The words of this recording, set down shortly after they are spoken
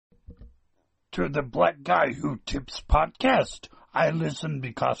to the Black Guy Who Tips podcast. I listen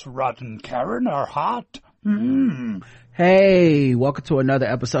because Rod and Karen are hot. Hey, welcome to another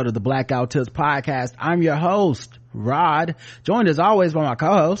episode of the Blackout Tips podcast. I'm your host, Rod, joined as always by my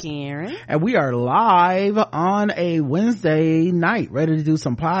co-host, Karen. And we are live on a Wednesday night, ready to do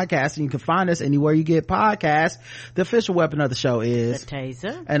some podcasting. You can find us anywhere you get podcasts. The official weapon of the show is the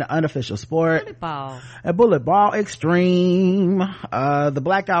taser. An unofficial sport. Bullet ball. A bullet ball extreme. The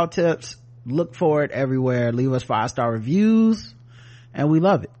Blackout Tips, look for it everywhere. Leave us 5-star reviews. And we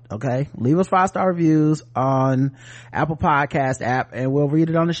love it. Okay. Leave us 5-star reviews on Apple Podcast app and we'll read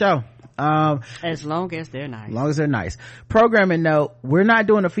it on the show. As long as they're nice. As long as they're nice. Programming note, we're not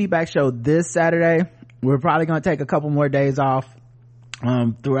doing a feedback show this Saturday. We're probably going to take a couple more days off,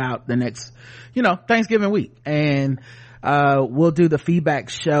 throughout the next, Thanksgiving week. And, we'll do the feedback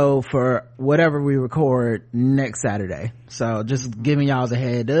show for whatever we record next Saturday. So just giving y'all a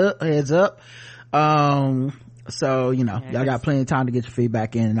heads up. So y'all got plenty of time to get your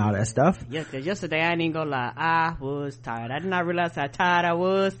feedback in and all that stuff. Yeah, because yesterday I ain't even gonna lie, I was tired. I did not realize how tired I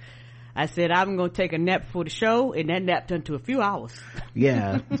was. I said I'm gonna take a nap before the show, and that nap turned to a few hours.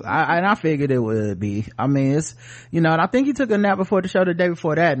 Yeah, I figured it would be. I mean, it's and I think you took a nap before the show the day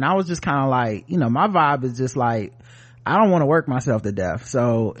before that, and I was just kind of like, my vibe is just like, I don't want to work myself to death.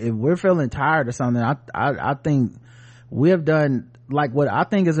 So if we're feeling tired or something, I think we have done like what I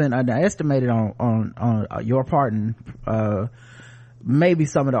think is underestimated on your part and maybe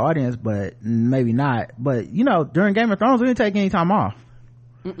some of the audience, but maybe not. But during Game of Thrones we didn't take any time off.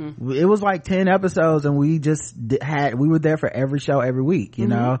 It was like 10 episodes and we just we were there for every show every week,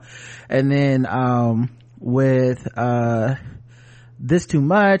 and then with This Too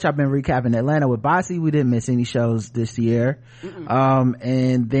Much, I've been recapping Atlanta with Bossy. We didn't miss any shows this year.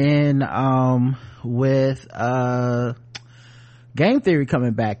 And then with Game Theory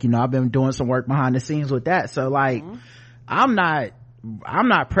coming back, I've been doing some work behind the scenes with that. So like I'm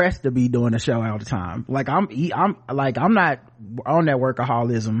not pressed to be doing a show all the time. Like I'm not on that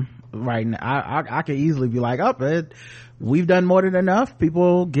workaholism right now. I could easily be like, we've done more than enough.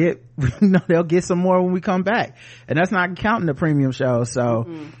 People get, they'll get some more when we come back. And that's not counting the premium show. So,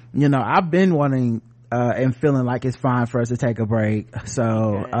 I've been wanting, and feeling like it's fine for us to take a break.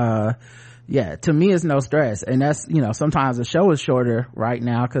 So, yeah, to me it's no stress. And that's, sometimes the show is shorter right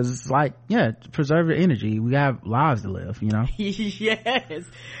now because it's like, preserve your energy. We have lives to live, Yes,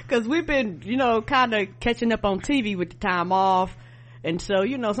 because we've been, kind of catching up on TV with the time off. And so,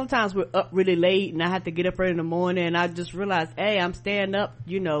 sometimes we're up really late and I have to get up early in the morning and I just realize, hey, I'm staying up,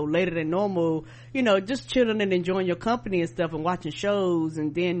 later than normal, just chilling and enjoying your company and stuff and watching shows.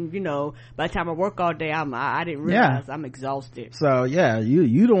 And then, by the time I work all day, I didn't realize I'm exhausted. So yeah,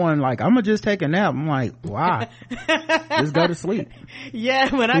 you the one like, I'm gonna just take a nap. I'm like, why? Just go to sleep. Yeah,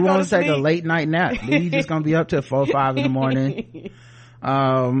 when I go to sleep. Take a late night nap. Then you just gonna be up till 4 or 5 in the morning.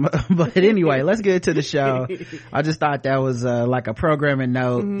 But anyway, let's get into the show. I just thought that was like a programming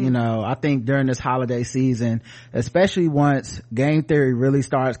note. I think during this holiday season, especially once Game Theory really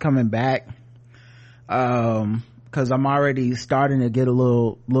starts coming back, because I'm already starting to get a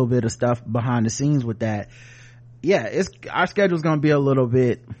little bit of stuff behind the scenes with that. Yeah, our schedule's gonna be a little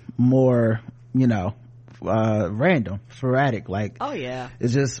bit more random, sporadic. Like, oh yeah,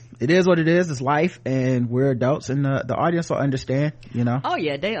 it is what it is. It's life, and we're adults, and the audience will understand. Oh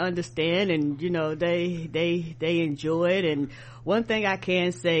yeah, they understand, and they enjoy it. And one thing I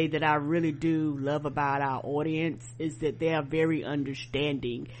can say that I really do love about our audience is that they are very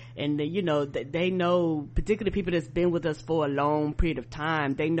understanding, and they know, particularly people that's been with us for a long period of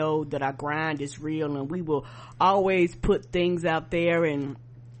time, they know that our grind is real, and we will always put things out there. And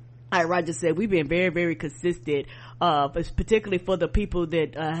like Roger said, we've been very, very consistent, particularly for the people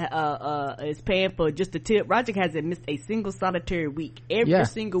that is paying for just a tip. Roger hasn't missed a single solitary week. Every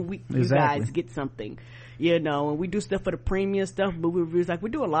single week you guys get something, and we do stuff for the premium stuff, but we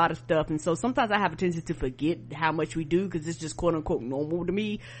do a lot of stuff. And so sometimes I have a tendency to forget how much we do because it's just quote unquote normal to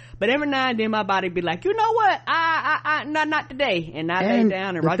me. But every now and then my body be like, you know what? Not today. And I lay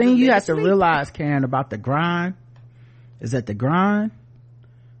down and Roger. The thing you have to realize, Karen, about the grind is that the grind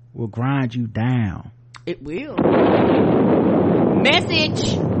will grind you down. It will. Message.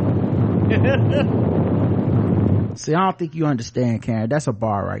 See, I don't think you understand, Karen. That's a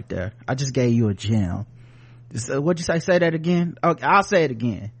bar right there. I just gave you a gem. What'd you say? Say that again. Okay, I'll say it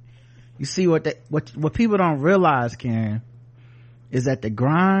again. You see what people don't realize, Karen, is that the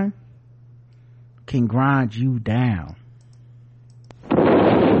grind can grind you down.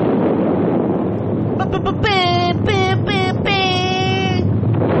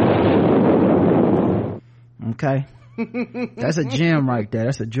 Okay. That's a gem right there.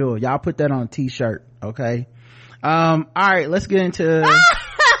 That's a jewel. Y'all put that on a t-shirt, okay? All right, let's get into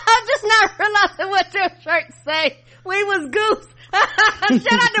I'm just not realizing what your shirt say. We was goose.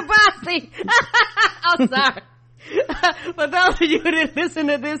 Shout out to Bossy. I'm sorry. For those of you that listen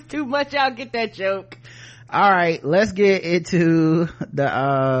to this too much, y'all get that joke. All right, let's get into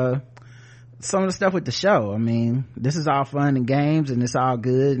the some of the stuff with the show. I mean, this is all fun and games and it's all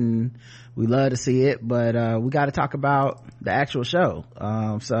good and we love to see it, but we got to talk about the actual show.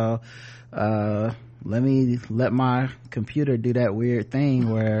 Let my computer do that weird thing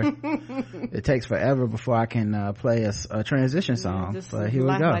where it takes forever before I can play a transition song. But here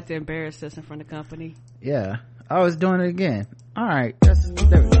we go. Like to embarrass us in front of company. Yeah. Oh, it's doing it again. All right. There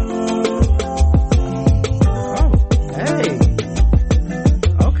we go. Oh, hey.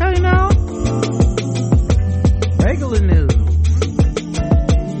 Okay now. Regular news.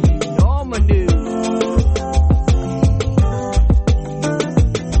 Normal news.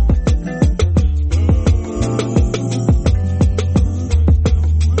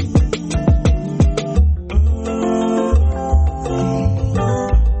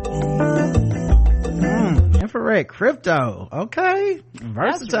 Infrared crypto. Okay.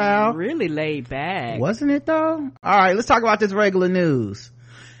 Versatile. That's really laid back. Wasn't it though? All right, let's talk about this regular news.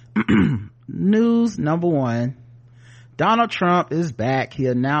 News number one. Donald Trump is back. He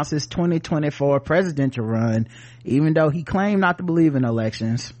announced his 2024 presidential run, even though he claimed not to believe in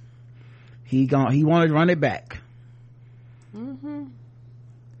elections. He wanted to run it back. Mm-hmm.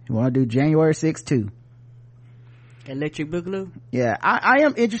 He wanted to do January 6th too. Electric Boogaloo? Yeah, I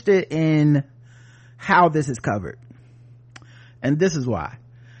am interested in how this is covered. And this is why.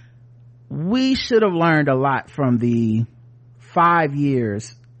 We should have learned a lot from the 5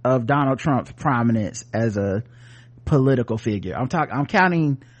 years of Donald Trump's prominence as a political figure. I'm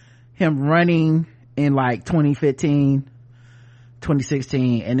counting him running in like 2015,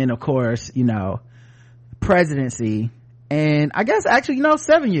 2016, and then of course, presidency. And I guess actually,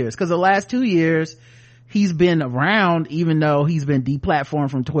 7 years, because the last 2 years he's been around, even though he's been deplatformed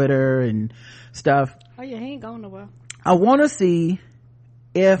from Twitter and stuff. Oh yeah, he ain't going nowhere. I want to see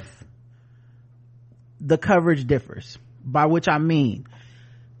if the coverage differs, by which I mean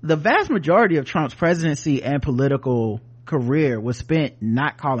the vast majority of Trump's presidency and political career was spent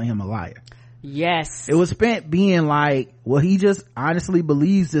not calling him a liar. Yes. It was spent being like, well, he just honestly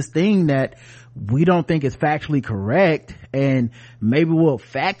believes this thing that we don't think is factually correct, and maybe we'll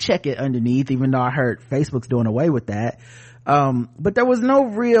fact check it underneath, even though I heard Facebook's doing away with that. But there was no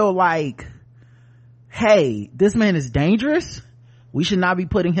real like, hey, this man is dangerous. We should not be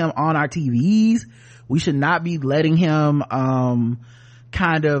putting him on our TVs. We should not be letting him,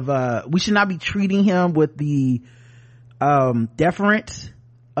 we should not be treating him with the, deference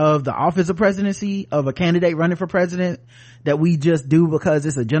of the office of presidency of a candidate running for president that we just do because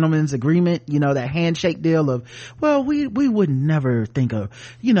it's a gentleman's agreement, that handshake deal of, well, we would never think of,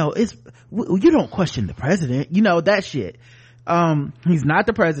 you don't question the president, that shit. He's not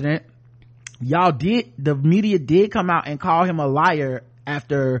the president. The media did come out and call him a liar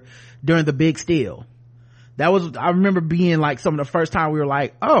during the big steal. I remember being like some of the first time we were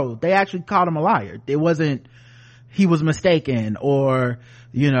like, oh, they actually called him a liar. It wasn't, he was mistaken, or,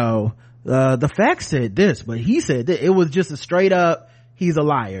 the facts said this, but he said that. It was just a straight up, he's a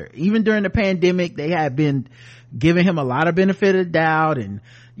liar. Even during the pandemic, they had been giving him a lot of benefit of the doubt and,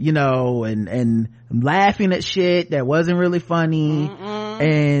 and laughing at shit that wasn't really funny. Mm-mm.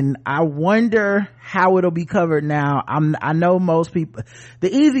 And I wonder how it'll be covered now. I know most people,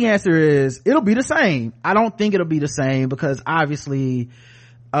 the easy answer is it'll be the same. I don't think it'll be the same because obviously,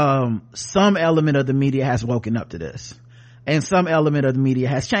 some element of the media has woken up to this. And some element of the media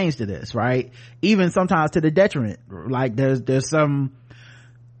has changed to this, right? Even sometimes to the detriment. Like there's some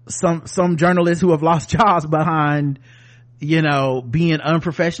journalists who have lost jobs behind, being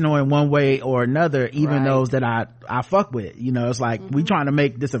unprofessional in one way or another, even those that I fuck with. It's like, we trying to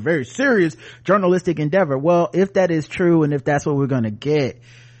make this a very serious journalistic endeavor. Well, if that is true and if that's what we're gonna get,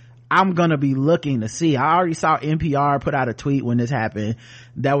 I'm gonna be looking to see. I already saw NPR put out a tweet when this happened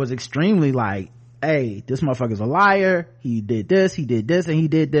that was extremely like, hey, this motherfucker's a liar. He did this, and he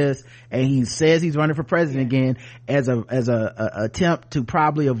did this, and he says he's running for president again as a attempt to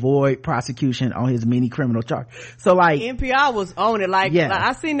probably avoid prosecution on his many criminal charges. So like NPR was on it. Like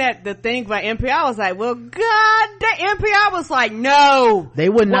I seen the thing by NPR. I was like, well, God, the NPR was like, no, they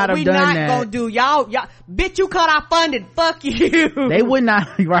would not have done that. What we not gonna do, y'all, bitch, you cut our funding. Fuck you. They would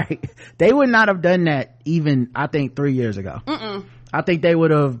not, right? They would not have done that even, I think, 3 years ago. I think they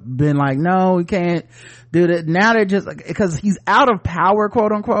would have been like, no, we can't do that. Now they're just like, because he's out of power,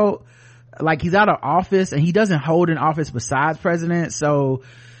 quote unquote. like he's out of office and he doesn't hold an office besides president. So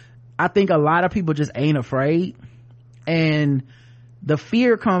I think a lot of people just ain't afraid, and the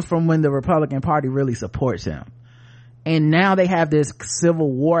fear comes from when the Republican Party really supports him. And now they have this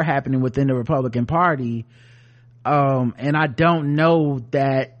civil war happening within the Republican Party, and I don't know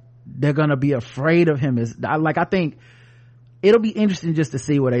that they're gonna be afraid of him. I think it'll be interesting just to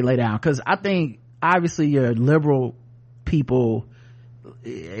see where they lay down, because I think obviously your liberal people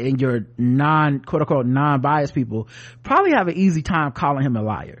and your quote-unquote non-biased people probably have an easy time calling him a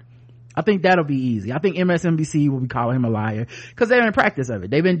liar. I think that'll be easy. I think MSNBC will be calling him a liar because they're in practice of it.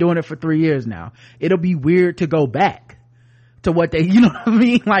 They've been doing it for 3 years now. It'll be weird to go back to what they, you know what I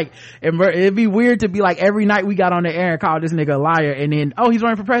mean? Like, it'd be weird to be like, every night we got on the air and called this nigga a liar, and then, oh, he's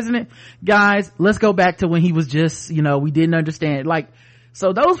running for president? Guys, let's go back to when he was just, we didn't understand. Like,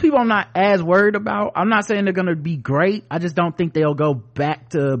 so those people I'm not as worried about. I'm not saying they're gonna be great. I just don't think they'll go back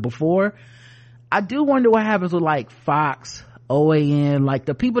to before. I do wonder what happens with like Fox, OAN, like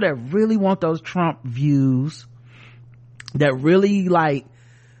the people that really want those Trump views, that really, like,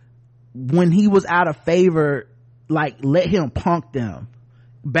 when he was out of favor, like, let him punk them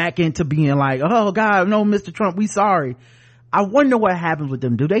back into being like, oh God, no, Mr. Trump, we sorry. I wonder what happens with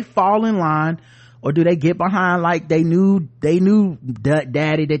them. Do they fall in line, or do they get behind like they knew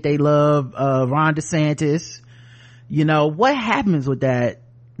daddy that they love, Ron DeSantis? What happens with that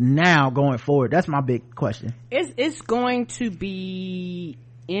now going forward? That's my big question. It's going to be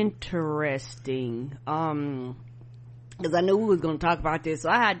interesting, because I knew we was going to talk about this, so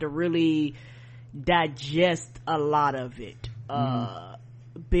I had to really digest a lot of it,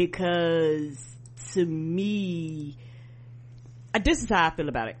 because to me, this is how I feel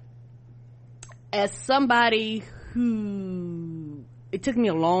about it. As somebody who, it took me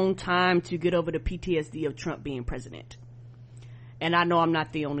a long time to get over the PTSD of Trump being president, and I know I'm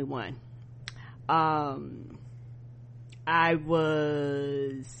not the only one. I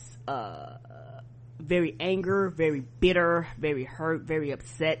was very angry, very bitter, very hurt, very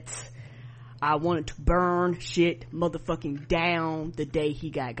upset. I wanted to burn shit motherfucking down the day he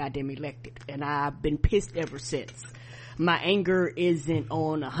got goddamn elected, and I've been pissed ever since. My anger isn't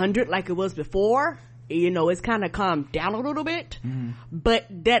on 100 like it was before. It's kind of calmed down a little bit, but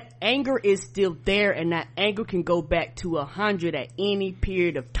that anger is still there, and that anger can go back to 100 at any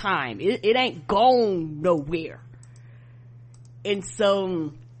period of time. It ain't gone nowhere. And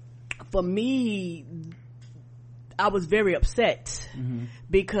so for me, I was very upset,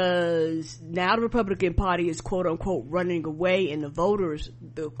 because now the Republican Party is quote unquote running away, and the voters,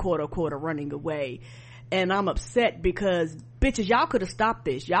 the quote unquote, are running away. And I'm upset because, bitches, y'all could have stopped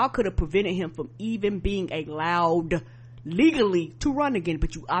this. Y'all could have prevented him from even being allowed legally to run again,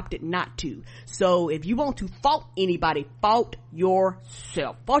 but you opted not to. So if you want to fault anybody, fault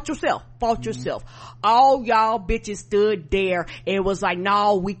yourself. Fault yourself. Fault yourself. All y'all bitches stood there and was like,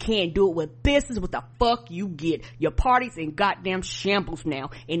 no, we can't do it with this. Is what the fuck you get. Your party's in goddamn shambles now,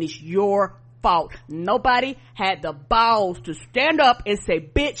 and it's your fault. Nobody had the balls to stand up and say,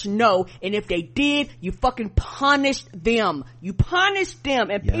 bitch, no. And if they did, you fucking punished them. You punished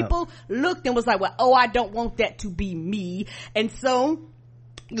them. And people looked and was like, well, I don't want that to be me. And so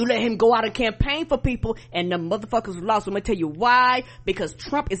you let him go out and campaign for people, and the motherfuckers lost. I'm gonna tell you why. Because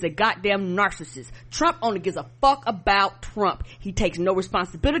Trump is a goddamn narcissist. Trump only gives a fuck about Trump. He takes no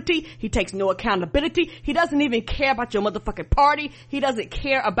responsibility. He takes no accountability. He doesn't even care about your motherfucking party. He doesn't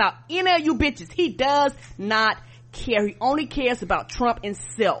care about any of you bitches. He does not care. He only cares about Trump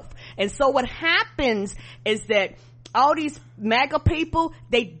himself. And so what happens is that all these MAGA people,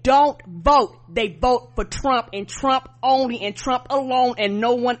 they don't vote. They vote for Trump, and Trump only, and Trump alone, and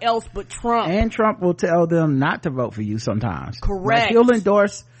no one else but Trump. And Trump will tell them not to vote for you sometimes. Correct. Like, he'll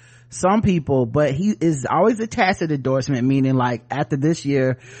endorse some people, but he is always a tacit endorsement, meaning like after this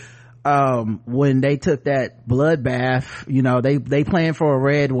year, when they took that bloodbath, they planned for a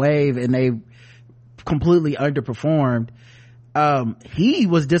red wave and they completely underperformed. He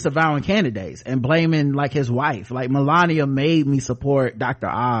was disavowing candidates and blaming like his wife. Like, Melania made me support Dr.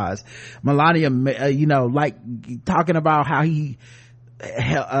 Oz. Melania, like talking about how he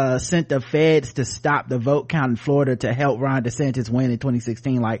sent the feds to stop the vote count in Florida to help Ron DeSantis win in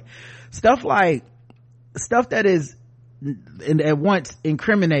 2016. Like stuff that is at once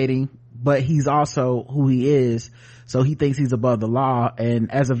incriminating, but he's also who he is. So he thinks he's above the law.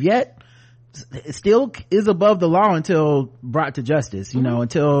 And as of yet, it still is above the law until brought to justice,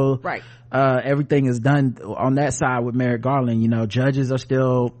 until everything is done on that side with Merrick Garland. Judges are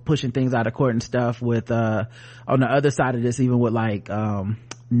still pushing things out of court and stuff with on the other side of this, even with like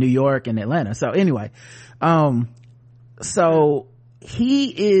New York and Atlanta. So anyway, so he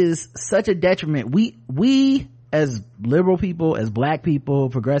is such a detriment. We as liberal people, as black people,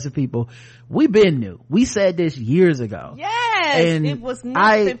 progressive people, we've been new. We said this years ago. Yes, and it was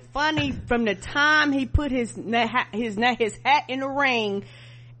nothing funny from the time he put his hat in the ring.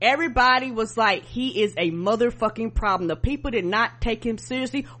 Everybody was like, he is a motherfucking problem. The people did not take him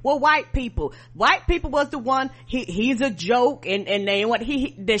seriously. Well, white people was the one, he's a joke, and they what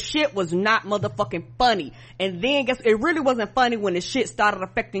the shit was not motherfucking funny. And then guess it really wasn't funny when the shit started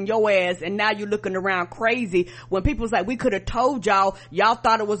affecting your ass, and now you're looking around crazy when people was like, we could have told y'all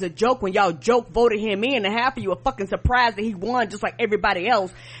thought it was a joke when y'all joke voted him in, and half of you are fucking surprised that he won just like everybody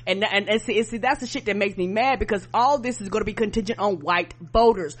else. And see that's the shit that makes me mad, because all this is going to be contingent on white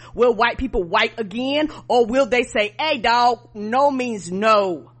voters. Will white people white again, or will they say, hey dog, no means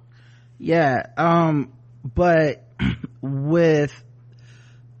no? Yeah, but with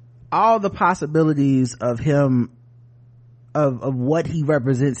all the possibilities of him, of what he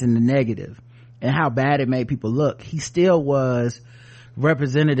represents in the negative and how bad it made people look, he still was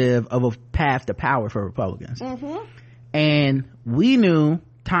representative of a path to power for Republicans. Mm-hmm. And we knew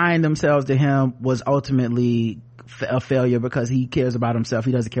tying themselves to him was ultimately a failure, because he cares about himself.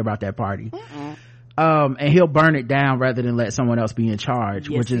 He doesn't care about that party. And he'll burn it down rather than let someone else be in charge,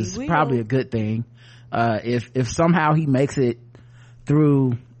 yes, which is probably a good thing. If somehow he makes it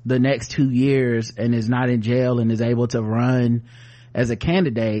through the next 2 years and is not in jail and is able to run as a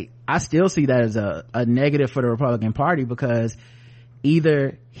candidate, I still see that as a negative for the Republican Party, because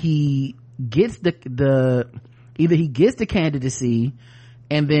either he gets the candidacy,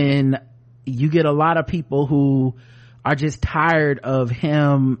 and then you get a lot of people who are just tired of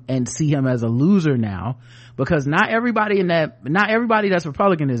him and see him as a loser now, because not everybody that's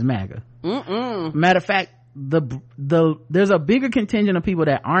Republican is MAGA. Matter of fact, there's a bigger contingent of people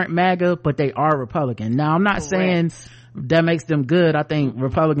that aren't MAGA, but they are Republican. Now, I'm not saying that makes them good. I think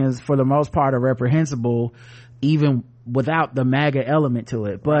Republicans for the most part are reprehensible even without the MAGA element to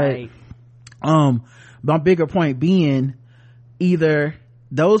it. But my bigger point being, either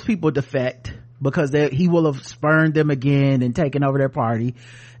those people defect because he will have spurned them again and taken over their party,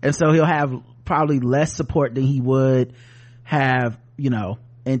 and so he'll have probably less support than he would have, in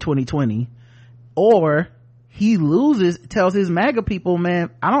 2020, or he tells his MAGA people,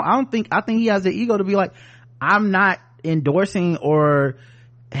 man, I think he has the ego to be like, I'm not endorsing or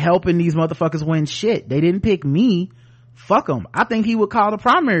helping these motherfuckers win shit. They didn't pick me. Fuck them. I think he would call the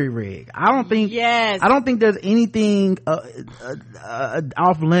primary rig. I don't think there's anything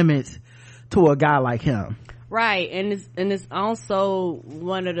off limits to a guy like him. Right. And it's also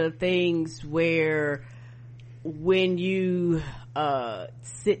one of the things where when you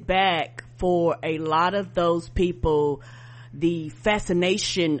sit back, for a lot of those people, the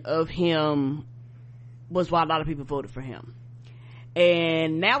fascination of him was why a lot of people voted for him.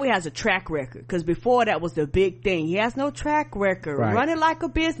 And now he has a track record, because before that was the big thing. He has no track record. Right. Running like a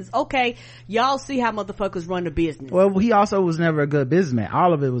business. Okay, y'all see how motherfuckers run the business. Well, he also was never a good businessman.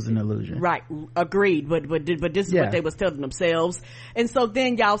 All of it was an illusion. Right. Agreed. But this is what they was telling themselves. And so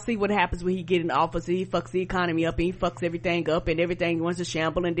then y'all see what happens when he get in office. He fucks the economy up, and he fucks everything up, and everything wants to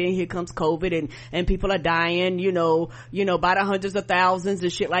shamble. And then here comes COVID, and people are dying, by the hundreds of thousands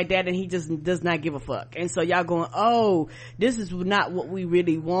and shit like that. And he just does not give a fuck. And so y'all going, oh, this is not what we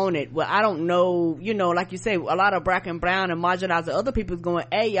really wanted. Well, I don't know, like you say, a lot of black and brown and marginalized other people is going,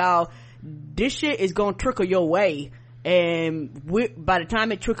 hey y'all, this shit is gonna trickle your way, and by the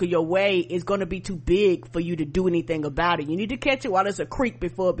time it trickle your way, it's gonna be too big for you to do anything about it. You need to catch it while it's a creek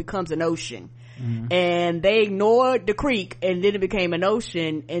before it becomes an ocean. Mm-hmm. And they ignored the creek, and then it became an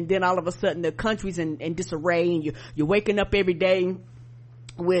ocean, and then all of a sudden the country's in disarray, and you're waking up every day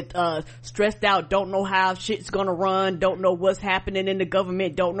with stressed out, don't know how shit's gonna run, don't know what's happening in the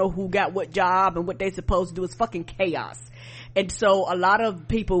government, don't know who got what job and what they supposed to do. It's fucking chaos. And so a lot of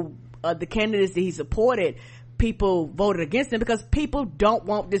people, the candidates that he supported, people voted against him because people don't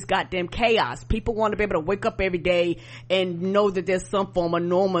want this goddamn chaos. People want to be able to wake up every day and know that there's some form of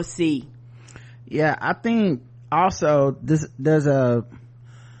normalcy. Yeah, I think also there's a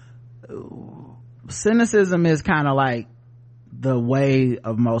cynicism is kind of like the way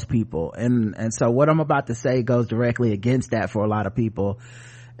of most people, and so what I'm about to say goes directly against that for a lot of people.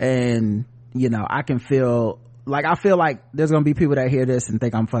 And I feel like there's gonna be people that hear this and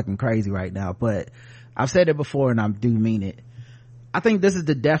think I'm fucking crazy right now, but I've said it before and I do mean it. I think this is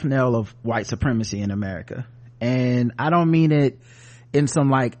the death knell of white supremacy in America, and I don't mean it in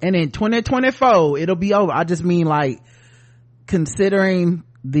some and in 2024 it'll be over. I just mean considering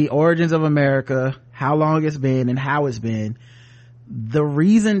the origins of America, how long it's been and how it's been, the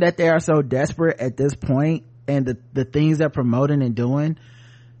reason that they are so desperate at this point and the things they're promoting and doing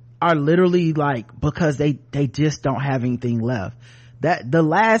are literally like because they just don't have anything left. That the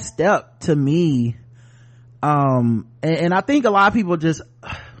last step to me, and I think a lot of people just,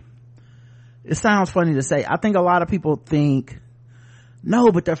 it sounds funny to say, I think a lot of people think,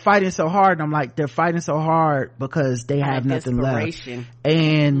 no, but they're fighting so hard, and I'm like, they're fighting so hard because they have nothing left,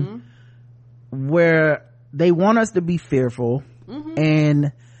 and where they want us to be fearful,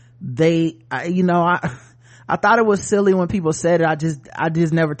 and I thought it was silly when people said it. I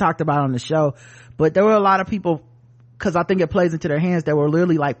just never talked about it on the show, but there were a lot of people, because I think it plays into their hands, that were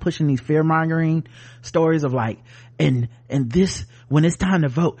literally like pushing these fear-mongering stories of like, and this, when it's time to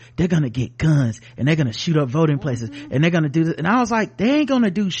vote, they're gonna get guns and they're gonna shoot up voting places and they're gonna do this, and I was like, they ain't gonna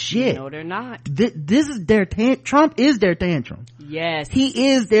do shit. No, they're not. This is their Trump is their tantrum. Yes,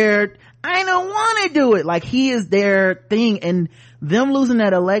 he is their, I don't want to do it, like he is their thing. And them losing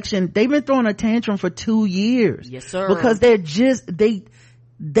that election, they've been throwing a tantrum for 2 years. Yes, sir. Because they're just, they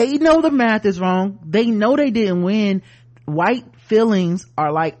know the math is wrong. They know they didn't win. White feelings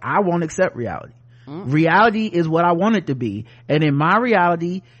are like, I won't accept reality. Reality is what I want it to be. And in my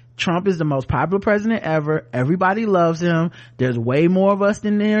reality, Trump is the most popular president ever. Everybody loves him. There's way more of us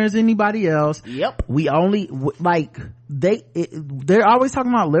than there is anybody else. Yep. We only, like, they're always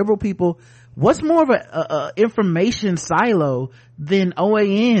talking about liberal people. What's more of a information silo than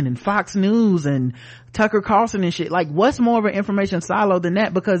OAN and Fox News and Tucker Carlson and shit? Like, what's more of an information silo than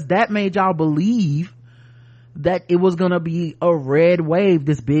that? Because that made y'all believe that it was gonna be a red wave,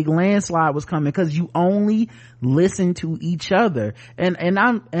 this big landslide was coming, because you only listen to each other. And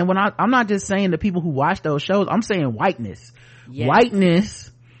I'm not just saying the people who watch those shows, I'm saying whiteness. Yes.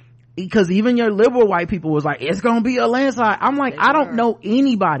 Whiteness, because even your liberal white people was like, it's gonna be a landslide. I'm like, I don't know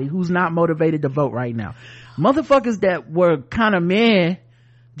anybody who's not motivated to vote right now. Motherfuckers that were kind of meh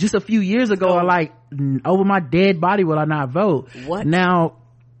just a few years ago are like, over my dead body will I not vote. What? Now,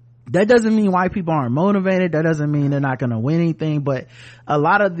 that doesn't mean white people aren't motivated. That doesn't mean they're not going to win anything. But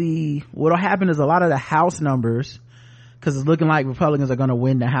what'll happen is a lot of the House numbers, because it's looking like Republicans are going to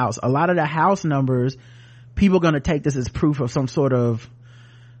win the House. A lot of the House numbers, people are going to take this as proof of some sort of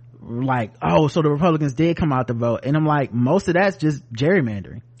like, oh, so the Republicans did come out to vote. And I'm like, most of that's just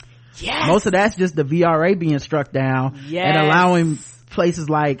gerrymandering. Yes. Most of that's just the VRA being struck down and allowing places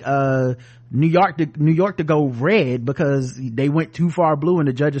like, New York to go red because they went too far blue and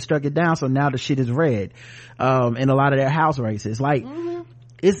the judges struck it down, so now the shit is red in a lot of their House races. Like,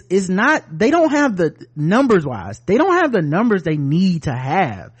 it's not, they don't have the numbers wise, they don't have the numbers they need to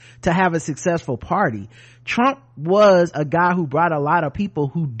have a successful party. Trump was a guy who brought a lot of people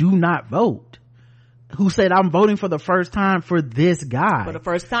who do not vote, who said, I'm voting for the first time for this guy. For the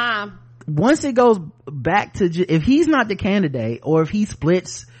first time. Once it goes back to, if he's not the candidate, or if he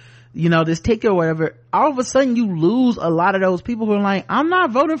splits, this ticket or whatever, all of a sudden you lose a lot of those people who are like, I'm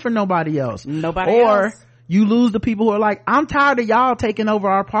not voting for nobody else. Or you lose the people who are like, I'm tired of y'all taking over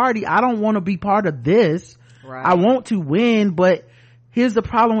our party. I don't want to be part of this. Right. I want to win, but here's the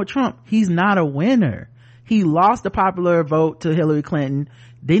problem with Trump. He's not a winner. He lost the popular vote to Hillary Clinton.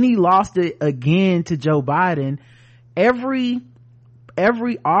 Then he lost it again to Joe Biden. Every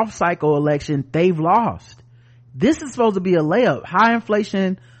off-cycle election, they've lost. This is supposed to be a layup. High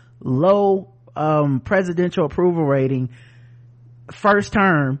inflation, low presidential approval rating, first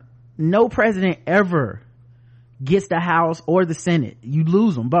term. No president ever gets the House or the Senate. You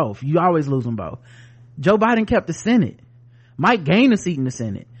lose them both. You always lose them both. Joe Biden kept the Senate, might gain a seat in the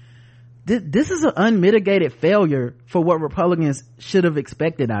Senate. This is an unmitigated failure for what Republicans should have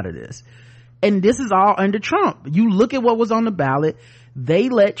expected out of this. And this is all under Trump. You look at what was on the ballot. They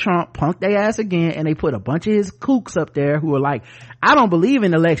let Trump punk their ass again, and they put a bunch of his kooks up there who are like, I don't believe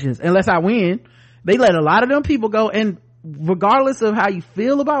in elections unless I win. They let a lot of them people go, and regardless of how you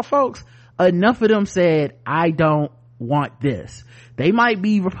feel about folks, enough of them said, I don't want this. They might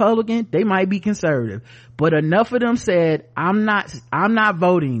be Republican, they might be conservative, but enough of them said, I'm not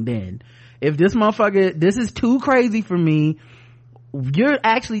voting then. If this motherfucker, this is too crazy for me. You're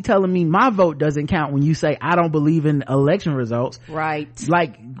actually telling me my vote doesn't count when you say I don't believe in election results. Right.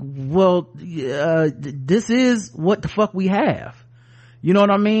 Like, well, this is what the fuck we have. You know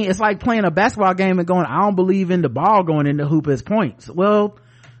what I mean? It's like playing a basketball game and going, I don't believe in the ball going in the hoop as points. Well,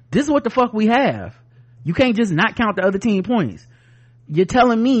 this is what the fuck we have. You can't just not count the other team points. You're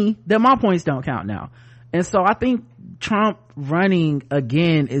telling me that my points don't count now. And so I think Trump running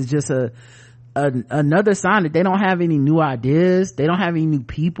again is just another sign that they don't have any new ideas. They don't have any new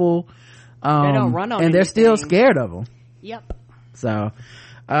people. They don't run on and they're still scared of them. Yep. So,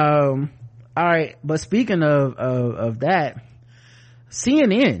 all right. But speaking of that,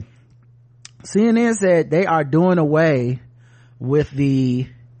 CNN CNN said they are doing away with the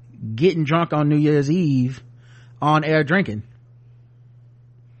getting drunk on New Year's Eve on air drinking.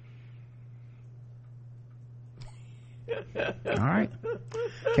 All right,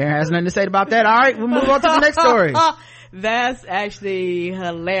 Karen has nothing to say about that. All right, we'll move on to the next story. That's actually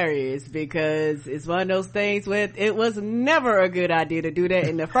hilarious because it's one of those things where it was never a good idea to do that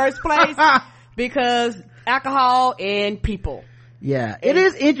in the first place because alcohol and people. Yeah, it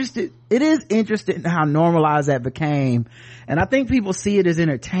is interesting how normalized that became, and I think people see it as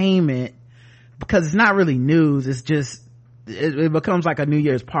entertainment because it's not really news. It's just it becomes like a New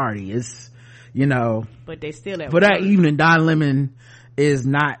Year's party. It's, you know, but they still at for work. that evening, Don Lemon is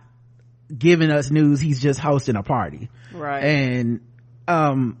not giving us news. He's just hosting a party, right? And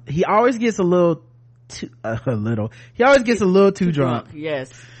he always gets a little too drunk.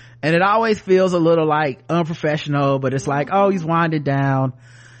 Yes. And it always feels a little like unprofessional, but it's like, oh, he's winding down.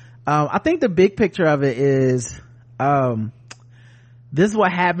 I think the big picture of it is, this is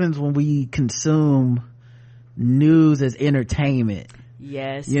what happens when we consume news as entertainment.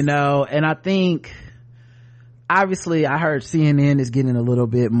 Yes. You know, and I think, obviously I heard CNN is getting a little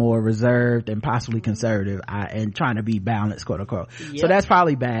bit more reserved and possibly conservative, and trying to be balanced, quote unquote. Yep. So that's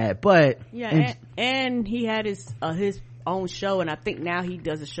probably bad, but. Yeah, and he had his own show, and I think now he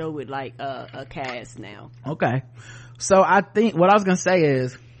does a show with like a cast now. Okay, so I think what I was gonna say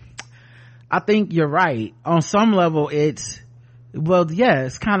is, I think you're right on some level. It's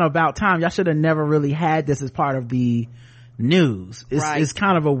kind of about time. Y'all should have never really had this as part of the news. It's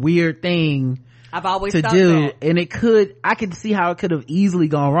kind of a weird thing I've always to thought do, that. and I could see how it could have easily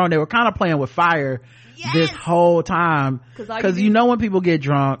gone wrong. They were kind of playing with fire this whole time, because you know when people get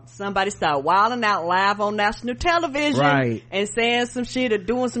drunk, somebody start wilding out live on national television, right, and saying some shit or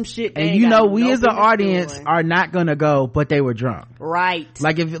doing some shit, and you know we as the audience are not gonna go, but they were drunk, right?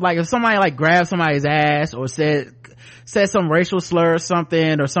 Like if somebody like grabbed somebody's ass or said some racial slur or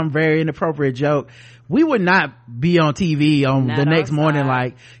something, or some very inappropriate joke, we would not be on TV on the next morning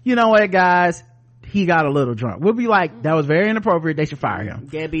like, you know what, guys, he got a little drunk. We'll be like, that was very inappropriate, they should fire him.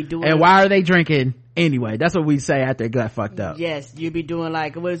 They'll be doing, and why are they drinking anyway? That's what we say after it got fucked up. Yes, you'd be doing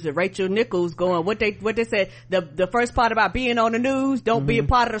like, what is it, Rachel Nichols going, what they said, the first part about being on the news, don't be a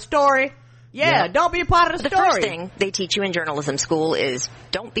part of the story. Don't be a part of the story. The first thing they teach you in journalism school is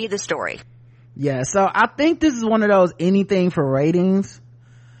don't be the story. Yeah, so I think this is one of those anything for ratings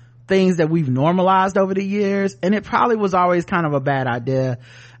things that we've normalized over the years, and it probably was always kind of a bad idea.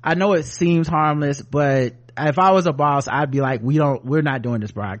 I know it seems harmless, but if I was a boss, I'd be like, we're not doing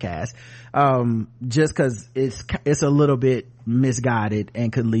this broadcast, just because it's a little bit misguided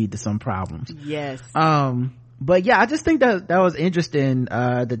and could lead to some problems. Yes. But yeah, I just think that was interesting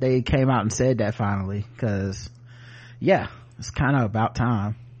that they came out and said that finally, because it's kind of about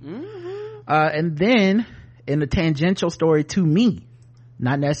time. And then in a tangential story to me,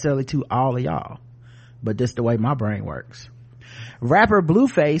 not necessarily to all of y'all, but just the way my brain works, rapper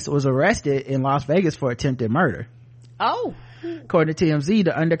Blueface was arrested in Las Vegas for attempted murder. Oh. According to TMZ,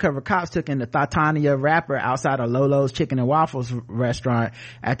 the undercover cops took in the Titania rapper outside of Lolo's Chicken and Waffles restaurant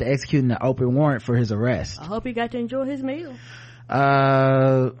after executing an open warrant for his arrest. I hope he got to enjoy his meal.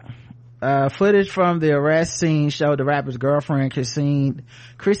 Footage from the arrest scene showed the rapper's girlfriend Christiane,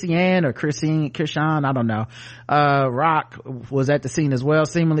 I don't know, Rock was at the scene as well,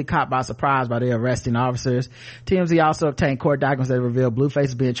 seemingly caught by surprise by the arresting officers. TMZ also obtained court documents that reveal Blueface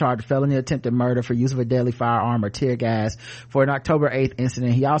is being charged with felony attempted murder for use of a deadly firearm or tear gas for an October 8th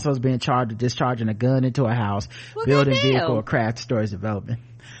incident. He also is being charged with discharging a gun into a house, building vehicle or craft storage development.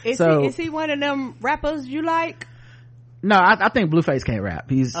 Is he one of them rappers you like? No, I think Blueface can't rap.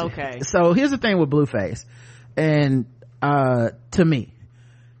 He's okay. So here's the thing with Blueface, and to me,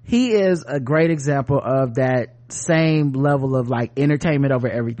 he is a great example of that same level of like entertainment over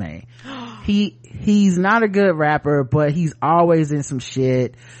everything. He's not a good rapper, but he's always in some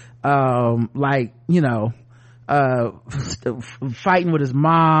shit, like, you know, fighting with his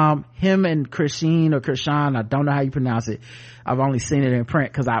mom. Him and Christiane, I don't know how you pronounce it, I've only seen it in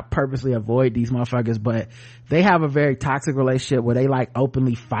print because I purposely avoid these motherfuckers, but they have a very toxic relationship where they like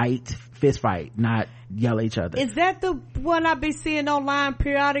openly fist fight, not yell at each other. Is that the one I be seeing online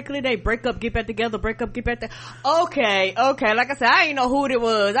periodically? They break up, get back together, break up, get back together. Okay. Like I said, I ain't know who it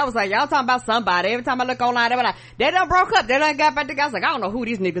was. I was like, y'all talking about somebody. Every time I look online, they were like, they done broke up, they done got back together. I was like, I don't know who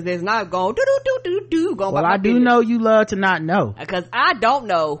these niggas is. Now going do. Well, I do know you love to not know. Because I don't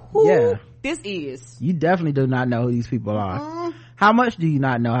know who this is. You definitely do not know who these people are. How much do you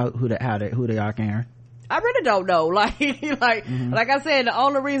not know who they are, Karen? I really don't know. Like I said, the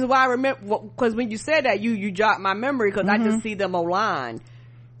only reason why I remember, because when you said that, you jogged my memory, because I just see them online.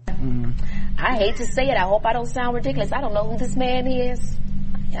 I hate to say it, I hope I don't sound ridiculous. I don't know who this man is.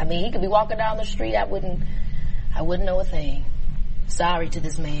 I mean, he could be walking down the street, I wouldn't know a thing. Sorry to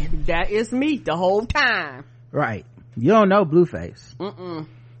this man. That is me the whole time. Right. You don't know Blueface.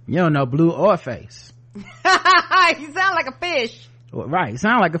 You don't know Blue or Face. You sound like a fish. Right,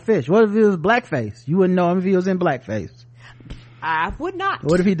 sound like a fish. What if it was blackface? You wouldn't know him if he was in blackface. I would not.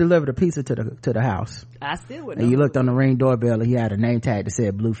 What if he delivered a pizza to the house? I still wouldn't. And you looked on the Ring doorbell and he had a name tag that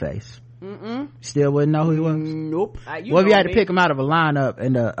said Blueface. Still wouldn't know who he was? Nope. What if you had to pick him out of a lineup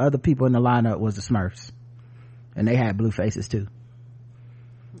and the other people in the lineup was the Smurfs and they had blue faces too?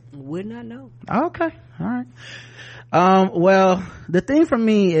 Would not know. Okay, all right. Well, the thing for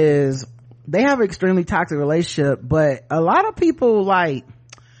me is they have an extremely toxic relationship, but a lot of people, like,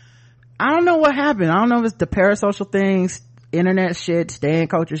 I don't know what happened. I don't know if it's the parasocial things, internet shit, stan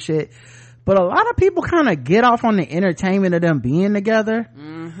culture shit, but a lot of people kind of get off on the entertainment of them being together.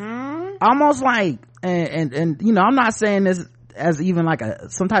 Almost like, and you know, I'm not saying this as even like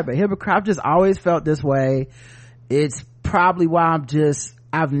some type of hypocrite. I've just always felt this way. It's probably why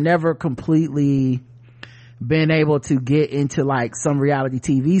I've never completely been able to get into like some reality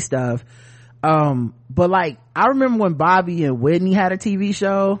TV stuff. But like, I remember when Bobby and Whitney had a TV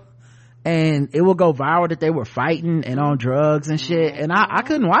show and it would go viral that they were fighting and on drugs and shit. And I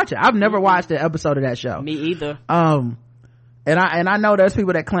couldn't watch it. I've never watched an episode of that show. Me either. And I know there's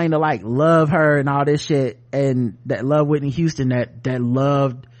people that claim to like love her and all this shit and that love Whitney Houston, that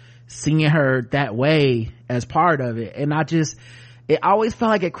loved seeing her that way as part of it. And it always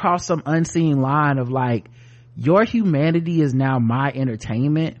felt like it crossed some unseen line of like, your humanity is now my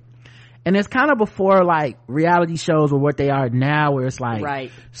entertainment. And it's kind of before like reality shows were what they are now, where it's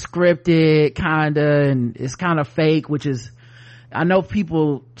like scripted kinda, and it's kind of fake, which is, I know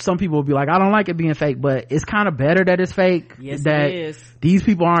some people will be like, I don't like it being fake, but it's kind of better that it's fake. Yes, that it is. These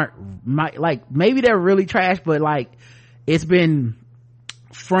people aren't like, maybe they're really trash, but like it's been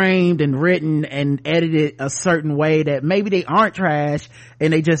framed and written and edited a certain way that maybe they aren't trash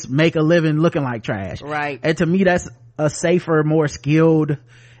and they just make a living looking like trash. Right. And to me, that's a safer, more skilled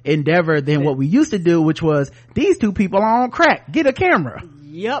endeavor than what we used to do, which was these two people are on crack, get a camera.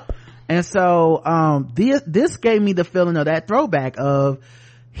 Yep. And so this gave me the feeling of that throwback of,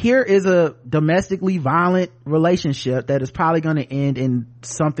 here is a domestically violent relationship that is probably going to end in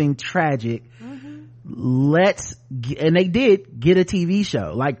something tragic. And they did get a TV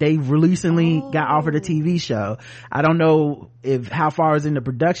show. Like, they recently got offered a TV show. I don't know how far it's into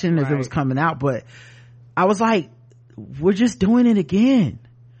production, if it was coming out, but I was like, we're just doing it again.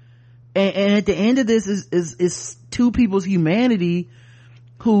 And at the end of this is two people's humanity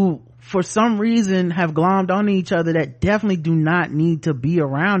who for some reason have glommed onto each other that definitely do not need to be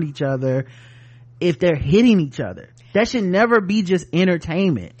around each other if they're hitting each other. That should never be just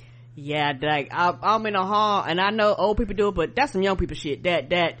entertainment. Yeah, like I'm in a hall and I know old people do it, but that's some young people shit.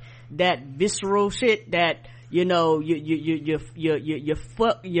 That visceral shit that, you know, you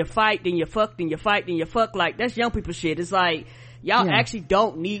fuck, you fight, then you fuck, then you fight, then you fuck. Like, that's young people shit. It's like, y'all actually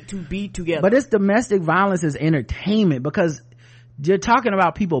don't need to be together. But it's domestic violence is entertainment, because you're talking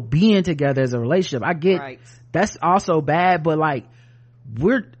about people being together as a relationship. I get that's also bad, but like,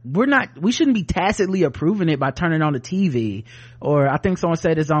 we shouldn't be tacitly approving it by turning on the TV, or I think someone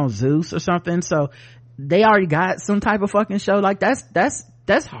said it's on Zeus or something. So they already got some type of fucking show. Like,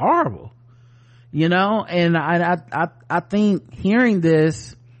 that's horrible, you know? And I think hearing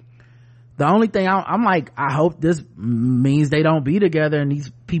this, the only thing I'm like, I hope this means they don't be together and these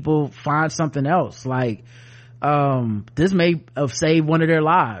people find something else. Like, this may have saved one of their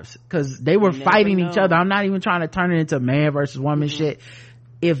lives, because they were fighting each other. I'm not even trying to turn it into man versus woman shit.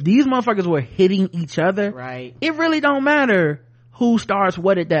 If these motherfuckers were hitting each other, it really don't matter who starts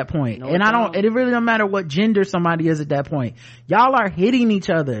what at that point. No, and it really don't matter what gender somebody is at that point. Y'all are hitting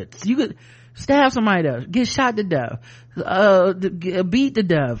each other. You could stab somebody else, get shot to death, beat to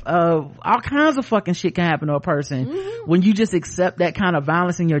death, all kinds of fucking shit can happen to a person when you just accept that kind of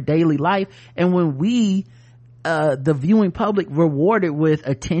violence in your daily life. And when we the viewing public rewarded with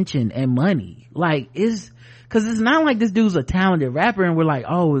attention and money, like, because it's not like this dude's a talented rapper and we're like,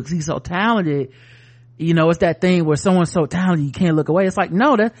 oh, he's so talented, you know, it's that thing where someone's so talented you can't look away. It's like,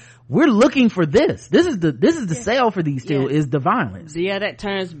 no, we're looking for this is the sale for these two, is the violence. Yeah, that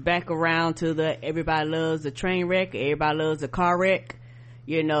turns back around to everybody loves a train wreck, everybody loves a car wreck.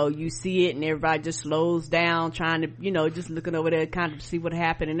 You know, you see it and everybody just slows down trying to, you know, just looking over there kind of see what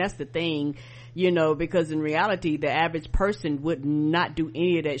happened. And that's the thing, you know, because in reality, the average person would not do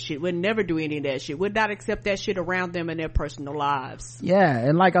any of that shit, would never do any of that shit, would not accept that shit around them in their personal lives. Yeah,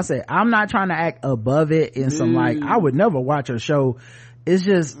 and like I said, I'm not trying to act above it in some, like, I would never watch a show it's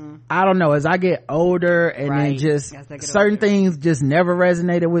just I don't know, as I get older and then just certain things just never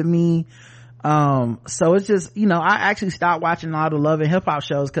resonated with me. So it's just, you know, I actually stopped watching all the Love and Hip Hop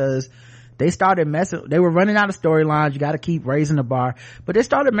shows because they were running out of storylines. You got to keep raising the bar, but they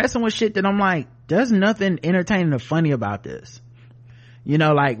started messing with shit that I'm like, there's nothing entertaining or funny about this. You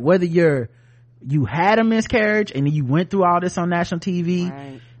know, like whether you had a miscarriage and then you went through all this on national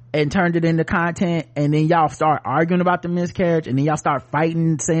TV and turned it into content, and then y'all start arguing about the miscarriage, and then y'all start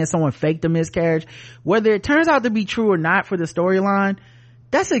fighting saying someone faked the miscarriage, whether it turns out to be true or not for the storyline,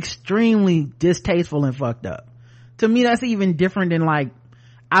 that's extremely distasteful and fucked up. To me, that's even different than like,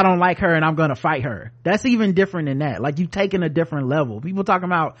 I don't like her and I'm gonna fight her. That's even different than that. Like, you've taken a different level. People talking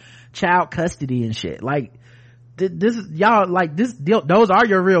about child custody and shit. Like, this is y'all, like, those are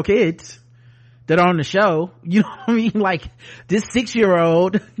your real kids that are on the show. You know what I mean? Like, this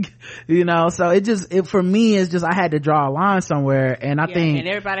 6-year-old, you know, so for me, it's just, I had to draw a line somewhere, and I think. And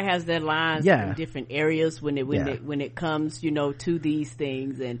everybody has their lines in different areas when it comes, you know, to these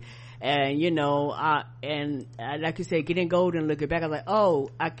things. And you know, like you said, getting gold and looking back, I was like, oh,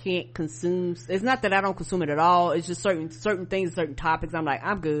 I can't consume. It's not that I don't consume it at all. It's just certain things, certain topics. I'm like,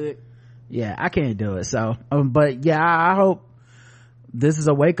 I'm good. Yeah, I can't do it. So, but yeah, I hope this is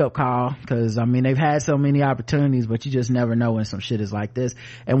a wake up call, because I mean, they've had so many opportunities, but you just never know when some shit is like this.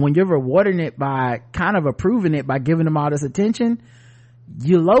 And when you're rewarding it by kind of approving it by giving them all this attention,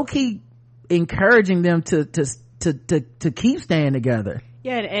 you low key encouraging them to keep staying together.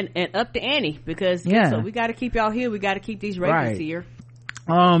 Yeah, and up to Annie, because so we got to keep y'all here. We got to keep these ratings here.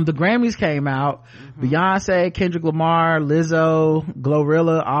 The Grammys came out. Beyonce, Kendrick Lamar, Lizzo,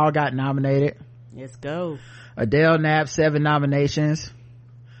 Glorilla all got nominated. Let's go. Adele nabbed 7 nominations.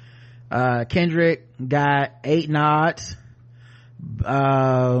 Kendrick got 8 nods.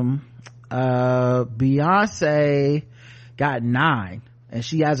 Beyonce got 9, and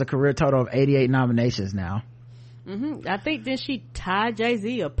she has a career total of 88 nominations now. I think then she tied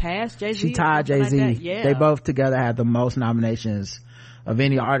Jay-Z or passed Jay-Z. She tied Jay-Z. Like yeah. They both together had the most nominations of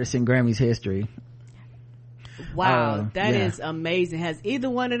any artist in Grammys history. Wow, that is amazing. Has either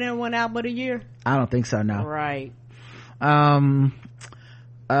one of them won album of the year? I don't think so, no. Right.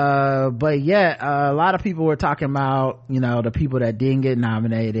 But yeah, a lot of people were talking about, you know, the people that didn't get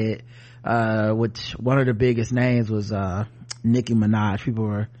nominated, which one of the biggest names was Nicki Minaj. People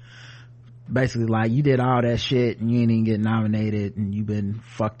were basically like, you did all that shit and you ain't even get nominated, and you've been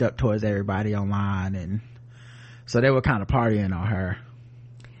fucked up towards everybody online, and so they were kind of partying on her.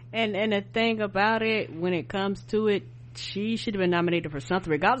 And the thing about it, when it comes to it, she should have been nominated for something,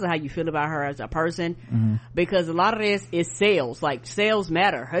 regardless of how you feel about her as a person, because a lot of this is sales. Like, sales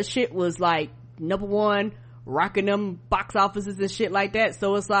matter. Her shit was like #1, rocking them box offices and shit like that.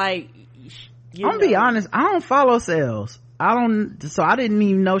 So it's like, I'm gonna be honest, I don't follow sales. So I didn't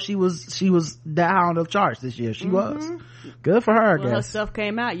even know she was that high on the charts this year. She was good for her, I guess. Her stuff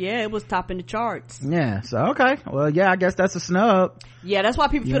came out, it was topping the charts. Yeah, so okay, well, yeah, I guess that's a snub. Yeah, that's why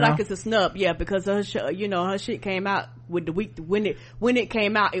people feel like it's a snub. Yeah, because her her shit came out with the week when it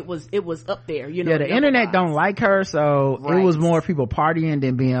came out, it was up there. You know, yeah, the internet don't like her, so it was more people partying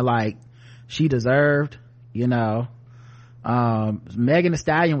than being like she deserved. You know, Megan Thee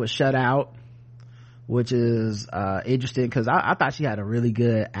Stallion was shut out, which is interesting, because I thought she had a really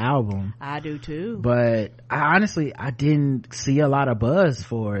good album. I do too, but I didn't see a lot of buzz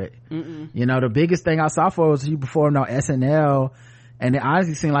for it. You know, the biggest thing I saw for it was she performed on SNL, and it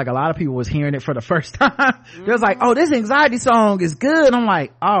honestly seemed like a lot of people was hearing it for the first time. They was like, oh, this anxiety song is good. I'm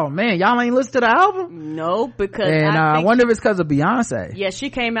like, oh man, y'all ain't listen to the album? No, because I wonder if it's because of Beyonce. Yeah, she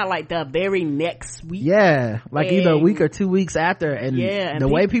came out like the very next week. Yeah, like either a week or 2 weeks after. And the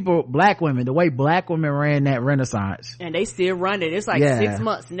way black women ran that renaissance, and they still run it. It's like 6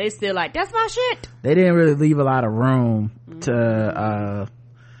 months and they still like, that's my shit. They didn't really leave a lot of room to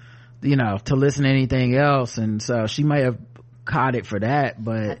to listen to anything else, and so she may have caught it for that.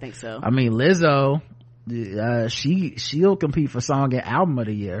 But I think so. I mean, Lizzo, she'll compete for song and album of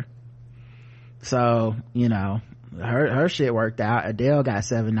the year, so you know, her shit worked out. Adele got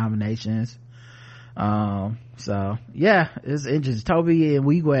 7 nominations. So yeah, it's interesting. Toby and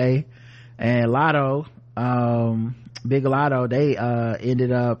Wigwe and Lotto, Big Lotto, they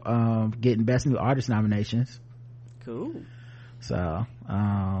ended up getting best new artist nominations. Cool. So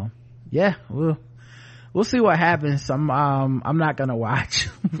yeah, we'll see what happens. I'm not gonna watch.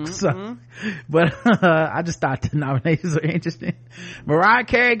 So, but I just thought the nominations were interesting. Mariah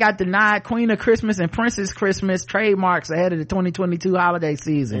Carey got denied Queen of Christmas and Princess Christmas trademarks ahead of the 2022 holiday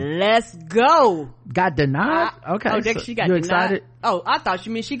season. Let's go. Got denied? Okay. Oh, she got you denied. Excited? Oh, I thought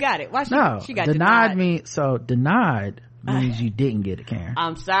you mean she got it. Why she got denied? Denied. means you didn't get it, Karen.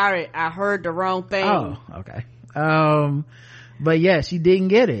 I'm sorry, I heard the wrong thing. Oh, okay. But yeah, she didn't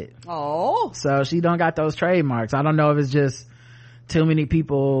get it. Oh, so she don't got those trademarks. I don't know if it's just too many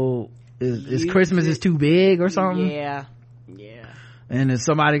people. Is Christmas is too big or something? Yeah. And if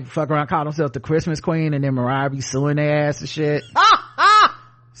somebody fuck around call themselves the Christmas Queen, and then Mariah be suing their ass and shit.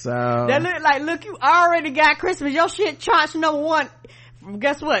 So that look, you already got Christmas. Your shit charged #1.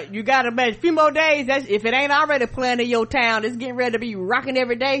 Guess what? You got a few more days. If it ain't already playing in your town, it's getting ready to be rocking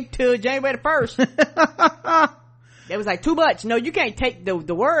every day till January 1st. It was like too much. No, you can't take the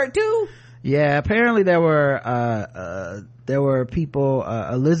word too. Yeah, apparently there were people,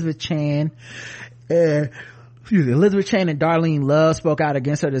 Elizabeth Chan and Darlene Love spoke out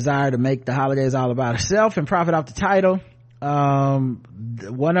against her desire to make the holidays all about herself and profit off the title.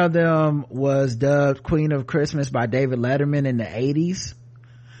 One of them was dubbed Queen of Christmas by David Letterman in the 80s,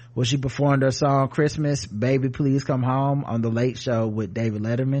 where she performed her song Christmas Baby Please Come Home on the Late Show with David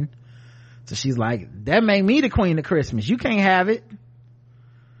Letterman. So she's like, that made me the Queen of Christmas, you can't have it.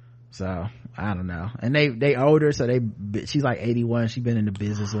 So I don't know. And they older, so she's like 81. She's been in the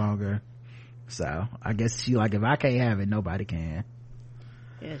business longer, so I guess she like, if I can't have it, nobody can.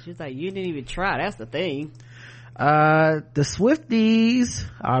 Yeah, she's like, you didn't even try. That's the thing. The Swifties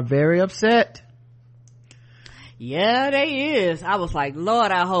are very upset. Yeah, they is. I was like,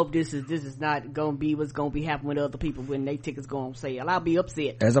 Lord, I hope this is not gonna be what's gonna be happening with other people when they tickets go on sale. I'll be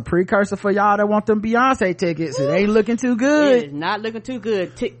upset. As a precursor for y'all that want them Beyonce tickets, it ain't looking too good. It is not looking too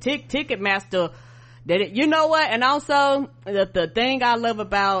good. Ticketmaster, you know what? And also the thing I love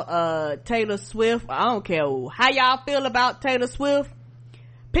about Taylor Swift, I don't care how y'all feel about Taylor Swift,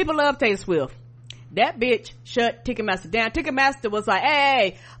 people love Taylor Swift. That bitch shut Ticketmaster down. Ticketmaster was like,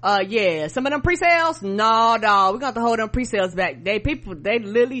 hey, yeah, some of them pre-sales, no, we're gonna have to hold them pre-sales back. They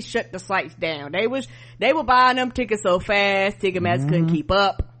literally shut the sites down. They were buying them tickets so fast, Ticketmaster couldn't keep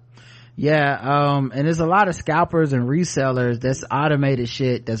up. Yeah, and there's a lot of scalpers and resellers that's automated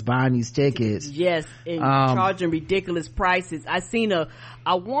shit that's buying these tickets. Yes, and charging ridiculous prices. I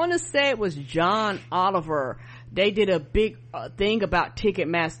want to say it was John Oliver. They did a big thing about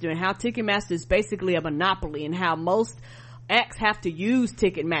Ticketmaster and how Ticketmaster is basically a monopoly, and how most acts have to use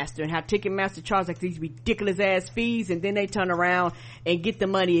Ticketmaster, and how Ticketmaster charges like these ridiculous ass fees, and then they turn around and get the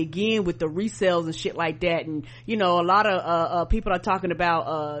money again with the resales and shit like that. And you know, a lot of people are talking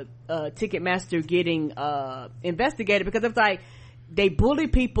about Ticketmaster getting investigated, because it's like they bully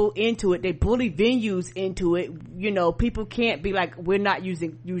people into it, they bully venues into it. You know, people can't be like, we're not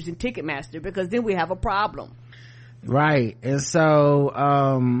using Ticketmaster, because then we have a problem. Right. And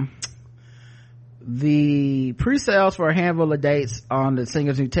so the pre-sales for a handful of dates on the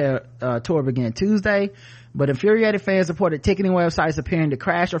singer's new tour began Tuesday, but infuriated fans reported ticketing websites appearing to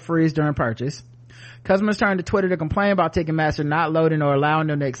crash or freeze during purchase. Customers turned to Twitter to complain about Ticketmaster not loading or allowing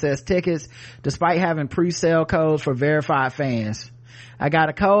them to access tickets despite having pre-sale codes for verified fans. I got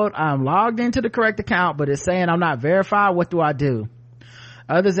a code, I'm logged into the correct account, but it's saying I'm not verified. What do I do?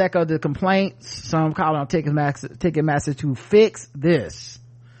 Others echoed the complaints, some calling on Ticketmaster to fix this.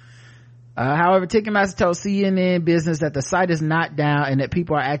 However, Ticketmaster told CNN Business that the site is not down and that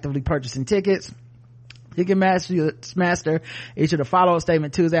people are actively purchasing tickets. Ticketmaster issued a follow-up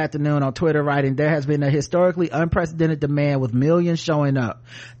statement Tuesday afternoon on Twitter, writing, there has been a historically unprecedented demand with millions showing up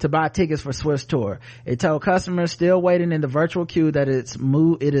to buy tickets for Swift's tour. It told customers still waiting in the virtual queue that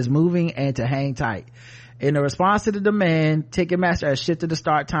it is moving and to hang tight. In a response to the demand, Ticketmaster has shifted the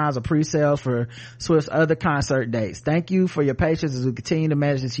start times of pre-sales for Swift's other concert dates. Thank you for your patience as we continue to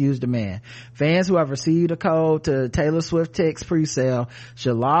manage this huge demand. Fans who have received a code to Taylor Swift Tickets pre-sale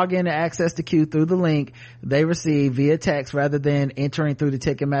should log in to access the queue through the link they receive via text rather than entering through the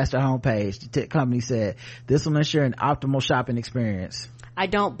Ticketmaster homepage, the company said. This will ensure an optimal shopping experience. I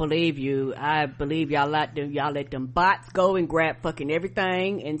don't believe you. I believe y'all let them bots go and grab fucking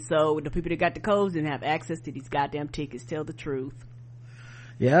everything, and so the people that got the codes didn't have access to these goddamn tickets. Tell the truth.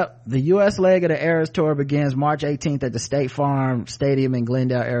 Yep. The U.S. leg of the Eras Tour begins March 18th at the State Farm Stadium in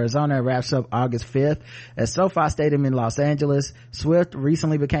Glendale, Arizona, and wraps up August 5th at SoFi Stadium in Los Angeles. Swift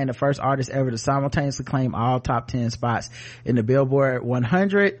recently became the first artist ever to simultaneously claim all top 10 spots in the Billboard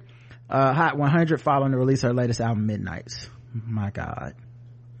 100, Hot 100 following the release of her latest album, Midnights. My God.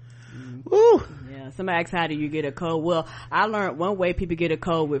 Woo. Yeah, somebody asked, how do you get a code? Well, I learned one way people get a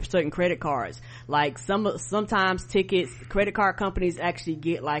code with certain credit cards. Like sometimes tickets, credit card companies actually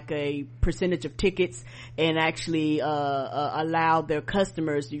get like a percentage of tickets and actually allow their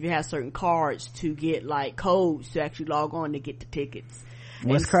customers, if you have certain cards, to get like codes to actually log on to get the tickets.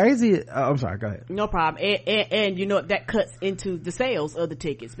 What's crazy, I'm sorry, go ahead. No problem. And you know, that cuts into the sales of the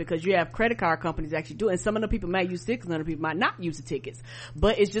tickets, because you have credit card companies actually do it, and some of the people might use tickets and other people might not use the tickets,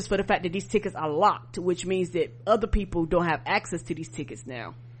 but it's just for the fact that these tickets are locked, which means that other people don't have access to these tickets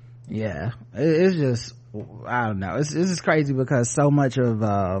now. Yeah, it's just, I don't know, it's just crazy because so much of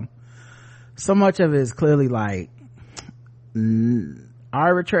it is clearly like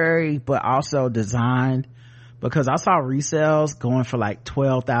arbitrary but also designed, because I saw resales going for like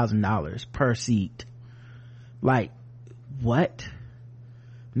 $12,000 per seat. Like, what?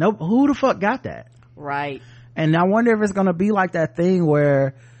 Nope, who the fuck got that? Right. And I wonder if it's gonna be like that thing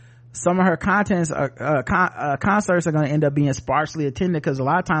where some of her concerts are going to end up being sparsely attended, because a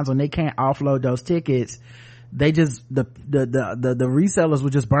lot of times when they can't offload those tickets, they just the resellers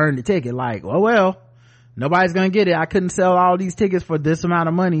would just burn the ticket, like, well, nobody's going to get it, I couldn't sell all these tickets for this amount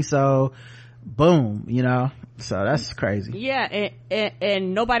of money, so boom, you know. So that's crazy. Yeah,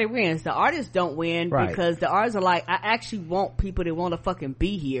 and nobody wins. The artists don't win, right? Because the artists are like, I actually want people that want to fucking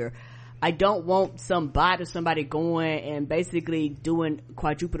be here. I don't want some bot or somebody going and basically doing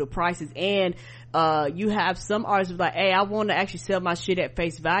quadruple the prices. And you have some artists like, hey, I want to actually sell my shit at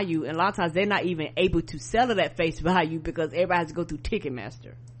face value, and a lot of times they're not even able to sell it at face value because everybody has to go through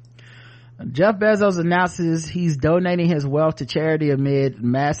Ticketmaster. Jeff Bezos announces he's donating his wealth to charity amid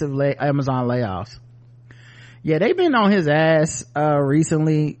massive Amazon layoffs. Yeah, they've been on his ass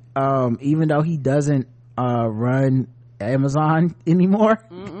recently, even though he doesn't run Amazon anymore.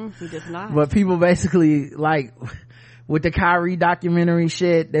 He does not. But people basically, like, with the Kyrie documentary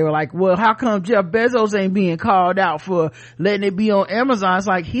shit, they were like, well, how come Jeff Bezos ain't being called out for letting it be on Amazon? It's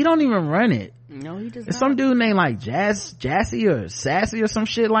like, he don't even run it. No, he does It's not. some dude named like Jassy or Sassy or some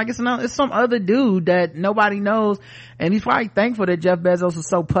shit. Like, it's some other dude that nobody knows, and he's probably thankful that Jeff Bezos was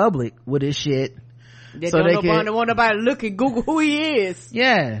so public with his shit. So they don't want nobody to look and Google who he is.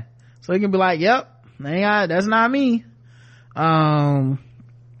 Yeah, so he can be like, yep, that's not me.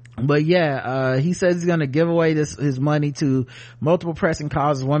 But yeah, he says he's gonna give away his money to multiple pressing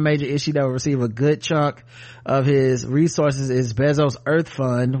causes. One major issue that will receive a good chunk of his resources is Bezos Earth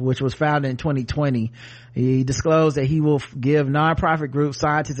Fund, which was founded in 2020. He disclosed that he will give nonprofit groups,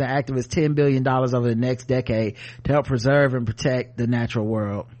 scientists, and activists $10 billion over the next decade to help preserve and protect the natural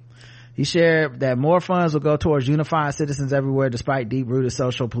world. He shared that more funds will go towards unifying citizens everywhere despite deep-rooted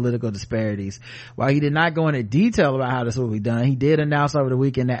social political disparities. While he did not go into detail about how this will be done, he did announce over the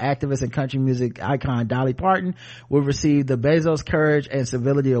weekend that activist and country music icon Dolly Parton will receive the Bezos Courage and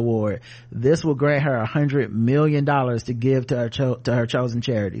Civility Award. This will grant her $100 million to give to her chosen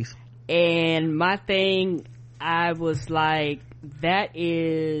charities. And my thing, I was like, that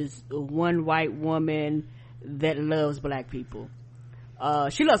is one white woman that loves black people.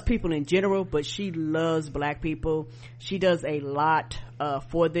 She loves people in general, but she loves black people. She does a lot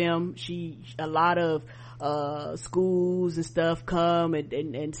for them. A lot of schools and stuff come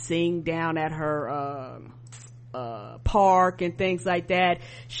and sing down at her park and things like that.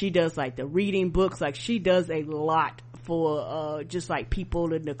 She does like the reading books, like she does a lot for just like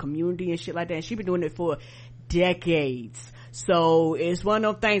people in the community and shit like that, and she's been doing it for decades. So it's one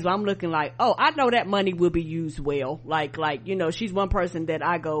of those things where I'm looking like, oh, I know that money will be used well. Like, you know, she's one person that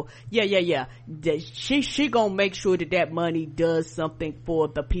I go, yeah. She gonna make sure that money does something for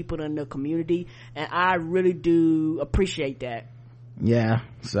the people in the community. And I really do appreciate that. Yeah.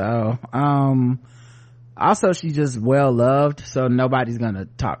 So, also she's just well loved, so nobody's gonna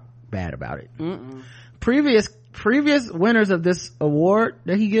talk bad about it. Previous winners of this award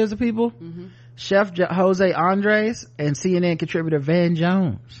that he gives to people, Chef Jose Andres and CNN contributor Van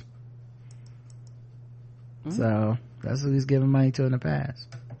Jones. So that's who he's giving money to in the past.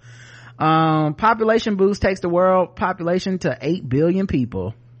 Population boost takes the world population to 8 billion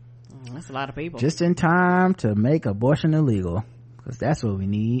people. That's a lot of people. Just in time to make abortion illegal, because that's what we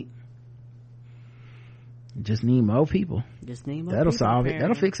need. Just need more people. Just need more That'll people, solve apparently. it.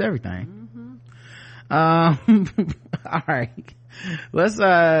 That'll fix everything. All right, let's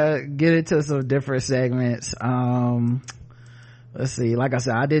get into some different segments. Let's see, like I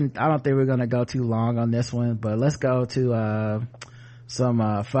said, I don't think we're gonna go too long on this one, but let's go to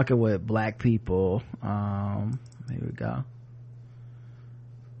some fucking with black people. Here we go.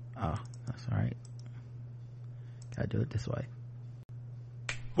 Oh, that's all right, gotta do it this way.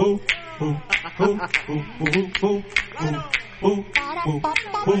 We're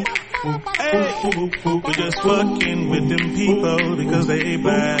just fucking with them people because they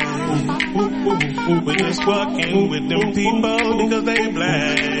black. We're just fucking with them people because they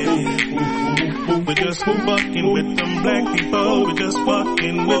black. We're just fucking with them black people. We just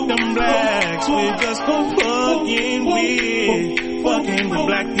fucking with them blacks. We just fucking with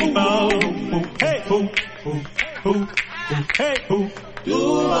black people. Hey, hey, do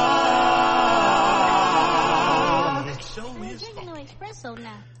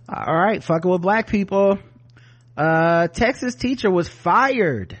all right, fucking with black people. Texas teacher was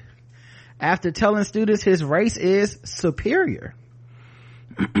fired after telling students his race is superior.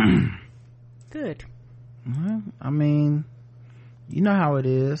 Good. Well, I mean, you know how it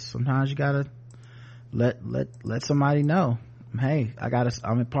is. Sometimes you gotta let somebody know, hey,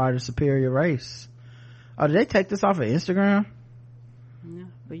 I'm a part of the superior race. Oh, did they take this off of Instagram? Yeah,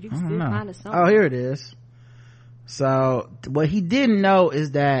 but you can still find it somewhere. Oh, here it is. So what he didn't know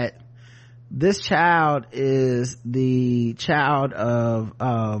is that this child is the child of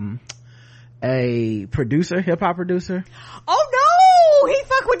a producer, hip-hop producer. Oh no, he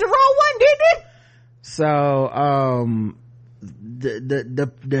fucked with the wrong one, didn't he? So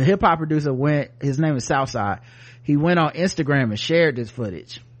the hip-hop producer his name is Southside, he went on Instagram and shared this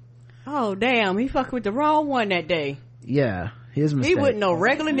footage. Oh damn, he fucked with the wrong one that day. Yeah, his mistake. He wasn't no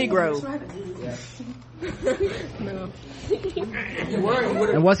regular Negro. No.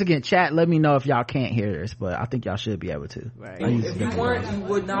 And once again, chat, let me know if y'all can't hear this, but I think y'all should be able to. Right. If you weren't, you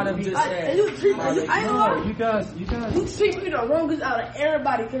would not have just said. You treat me the wrongest out of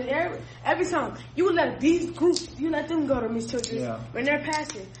everybody, because every time you would let these groups, you let them go to Miss Children when they're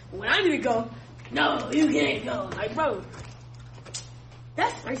passing. When I need to go, no, you can't go. Like, bro,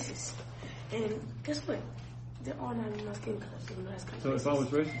 that's racist. And guess what? They're all not in my skin color. So if I was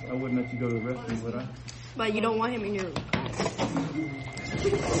racist, I wouldn't let you go to the restroom, would I? But you don't want him in your class.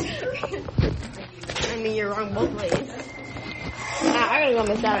 I mean, you're wrong both ways. I gotta go,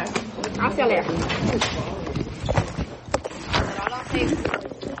 Miss Dada. I'll see you later.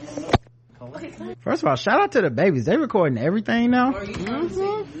 First of all, shout out to the babies. They recording everything now.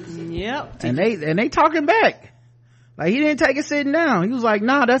 Mm-hmm. Yep. And they talking back. Like, he didn't take it sitting down. He was like,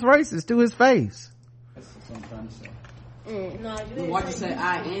 nah, that's racist to his face. That's what I'm trying to say. No, you didn't. Why'd you say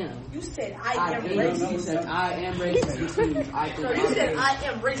I am? You said I am racist. You said I am racist. You said I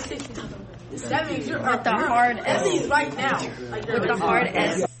am racist. That means you're with the hard S. That means right now. Like with the hard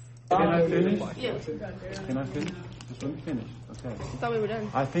S. Can I finish? Yeah. Can I finish? Just let me finish. Okay. I thought we were done.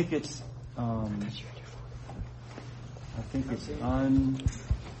 I think it's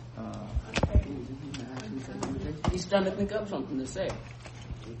He's trying to pick up something to say.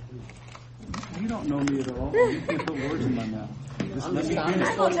 You don't know me at all. You can't put words in my mouth. Just let me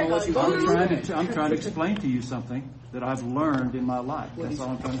finish. I'm trying to explain to you something that I've learned in my life. That's all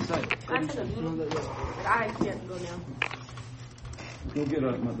I'm trying to say. I can't go now. Go get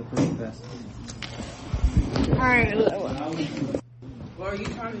up, the person fast. All right. Well, are you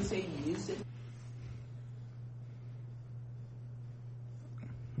trying to say you said?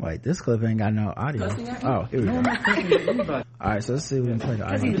 Wait, this clip ain't got no audio. Oh, here we go. Alright, so let's see if we can play the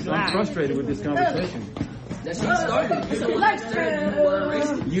audio. I'm frustrated with this conversation. That's how it started.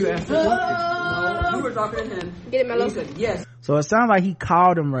 You asked the question. No, you were talking to him. Get it, Mello. He said yes. So it sounded like he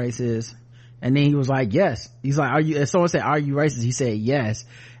called him racist, and then he was like, yes. He's like, if someone said, are you racist? He said, yes.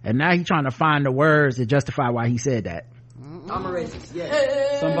 And now he's trying to find the words to justify why he said that. I'm a racist,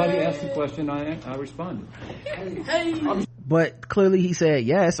 yes. Somebody asked the question, I responded. But clearly he said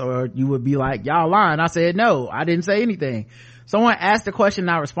yes, or you would be like, y'all lying. I said no, I didn't say anything. Someone asked the question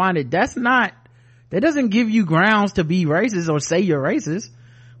and I responded. That doesn't give you grounds to be racist or say you're racist.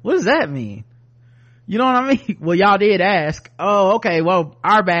 What does that mean? You know what I mean? Well, y'all did ask. Oh, okay, well,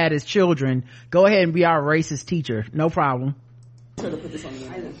 our bad as children. Go ahead and be our racist teacher. No problem. Sure to put this on the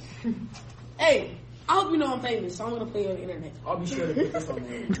internet. Hey, I hope you know I'm famous, so I'm gonna play on the internet. I'll be sure to put this on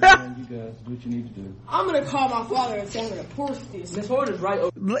the internet. You guys do what you need to do. I'm gonna call my father and say I'm gonna post this. Miss Ford is right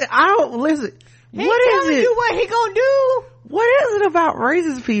over. I don't listen. He what is it? You what he gonna do? What is it about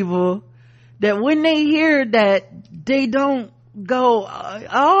racist people that when they hear that they don't go,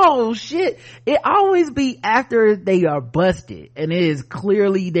 oh shit? It always be after they are busted and it is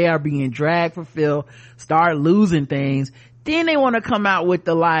clearly they are being dragged for filth, start losing things. Then they want to come out with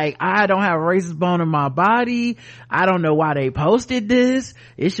the like, I don't have a racist bone in my body. I don't know why they posted this.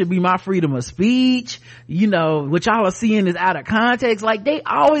 It should be my freedom of speech. You know, what y'all are seeing is out of context. Like, they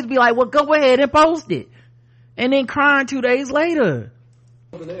always be like, well, go ahead and post it. And then crying 2 days later.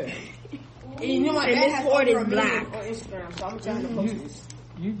 Over there. And you know my dad Miss has Ford over is 1 million black. on Instagram, so I'm trying to post this.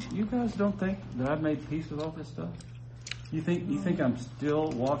 You guys don't think that I've made peace with all this stuff? You think I'm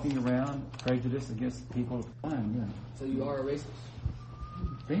still walking around prejudiced against people? Fine, yeah. So you are a racist?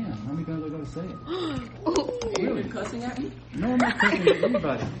 Dan, how many times am I going to say it? Really? You're cussing at me? No, I'm not cussing at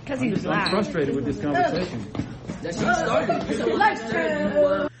anybody. I'm frustrated with this conversation. That shit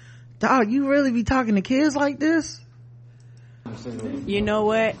started. Dog, you really be talking to kids like this? You know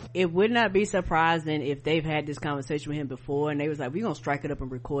what? It would not be surprising if they've had this conversation with him before and they was like, we're gonna strike it up and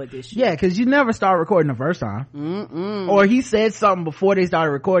record this shit. Yeah, because you never start recording the first time. Or he said something before they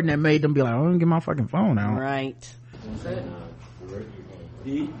started recording that made them be like, I'm gonna get my fucking phone out. Right.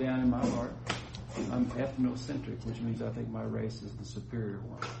 Deep down in my heart, I'm ethnocentric, which means I think my race is the superior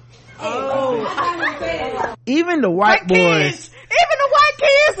one. Even the white boys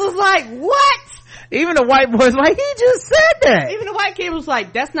was like, what? Even the white boys like, he just said that. Even the white kid was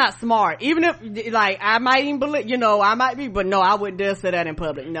like, that's not smart. Even if, like, I might even believe, I might be, but no, I wouldn't dare say that in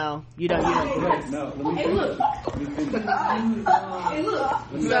public. No, you don't. No, let me finish.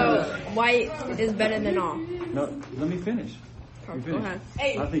 So, white is better than all. No, let me finish.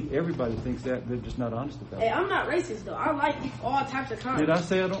 Hey. I think everybody thinks that. They're just not honest about it. Hey, I'm not racist though. I like all types of kinds. Did I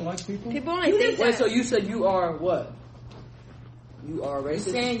say I don't like people? People only think that. Wait, so you said you are what? You are racist?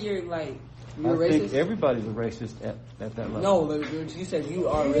 You're saying you're like... You're I racist? think everybody's a racist at that level. No, you said you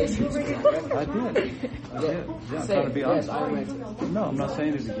are racist. I did. Yeah, I'm trying to be honest. No, I'm not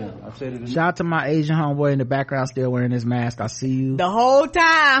saying it again. I've said it. Shout out to my Asian homeboy in the background still wearing his mask. I see you. The whole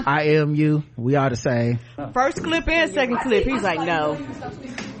time. I am you. We are the same. First clip and second clip. He's like, no. Put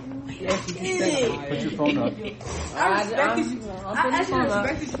your phone up. I actually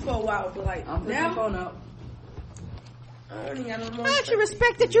respected you for a while, but like, I'm putting your phone up. I actually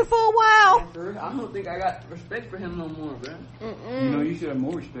respected you for a while. I don't think I got respect for him no more, bro. You should have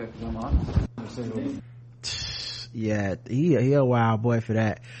more respect because I'm honest. Yeah, he a wild boy for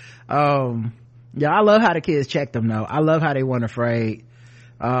that. Yeah, I love how the kids checked him though. I love how they weren't afraid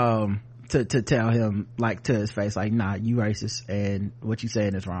to tell him like to his face like, nah, you racist and what you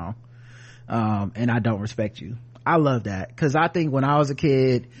saying is wrong, and I don't respect you. I love that because I think when I was a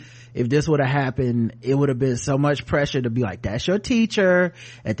kid, if this would have happened, it would have been so much pressure to be like, that's your teacher.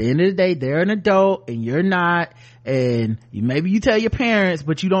 At the end of the day, they're an adult and you're not. And maybe you tell your parents,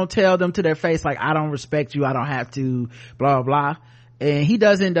 but you don't tell them to their face like, I don't respect you. I don't have to, blah, blah. And he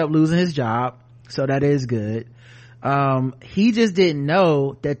does end up losing his job. So that is good. He just didn't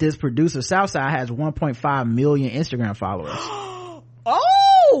know that this producer, Southside, has 1.5 million Instagram followers.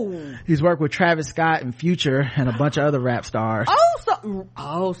 He's worked with Travis Scott and Future and a bunch of other rap stars.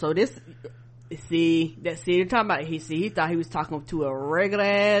 So this, they're talking about, he thought he was talking to a regular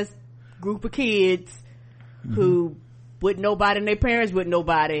ass group of kids who with nobody and their parents with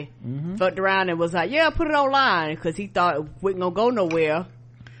nobody, fucked around and was like, yeah, put it online, because he thought it wasn't gonna go nowhere.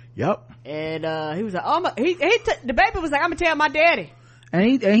 Yep. And he was like, the baby was like, I'm gonna tell my daddy.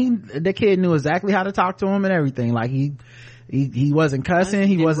 And the kid knew exactly how to talk to him and everything. Like he wasn't cussing,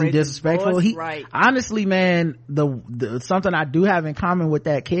 he wasn't disrespectful. Right. Honestly, man, the something I do have in common with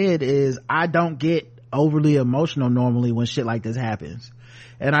that kid is I don't get overly emotional normally when shit like this happens.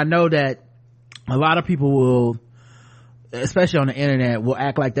 And I know that a lot of people will, especially on the internet, will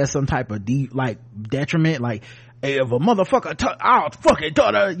act like that's some type of detriment, like, hey, if a motherfucker I'll fucking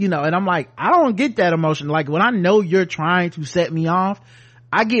tell her, and I'm like, I don't get that emotion. Like, when I know you're trying to set me off,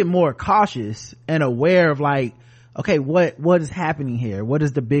 I get more cautious and aware of like, okay, what is happening here? What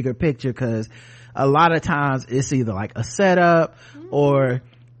is the bigger picture? Because a lot of times it's either like a setup, or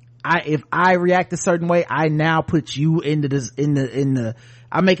if I react a certain way, I now put you into this,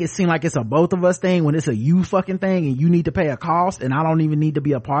 I make it seem like it's a both of us thing when it's a you fucking thing and you need to pay a cost and I don't even need to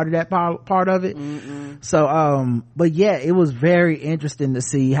be a part of that part of it. So, but yeah, it was very interesting to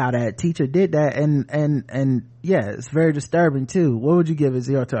see how that teacher did that, and yeah, it's very disturbing too. What would you give it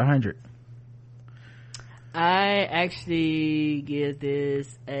 0 to 100? I actually give this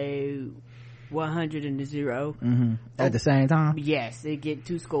a 100 and a 0. At the same time? Yes, it get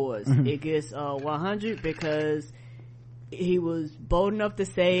 2 scores. It gets 100 because he was bold enough to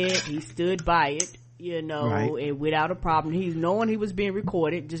say it. He stood by it, right. And without a problem. He's knowing he was being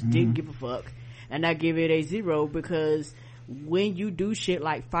recorded, just didn't give a fuck. And I give it a 0 because when you do shit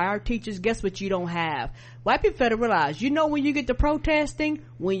like fire teachers, guess what you don't have? White people better realize, when you get to protesting,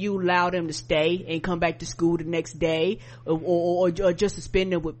 when you allow them to stay and come back to school the next day, or just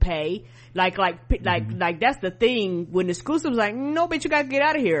suspend them with pay. Like that's the thing. When the school system's like, no, bitch, you gotta get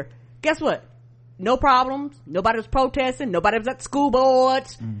out of here. Guess what? No problems. Nobody was protesting. Nobody was at the school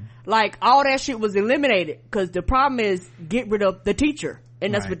boards. Like, all that shit was eliminated. Cause the problem is, get rid of the teacher.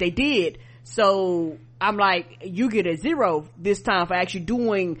 And that's what they did. So, I'm like, you get a 0 this time for actually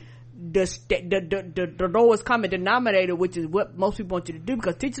doing the lowest common denominator, which is what most people want you to do,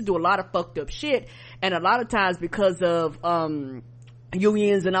 because teachers do a lot of fucked up shit, and a lot of times because of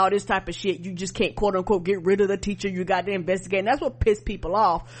unions and all this type of shit. You just can't quote unquote get rid of the teacher. You got to investigate, and that's what pissed people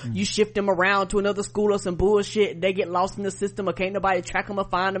off. You shift them around to another school or some bullshit, they get lost in the system, or can't nobody track them or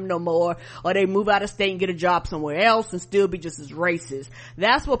find them no more, or they move out of state and get a job somewhere else and still be just as racist.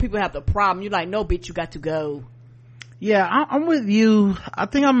 That's what people have the problem. You're like, no bitch, you got to go. Yeah, I'm with you. I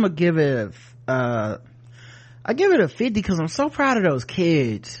think I'm gonna give it I give it a 50 because I'm so proud of those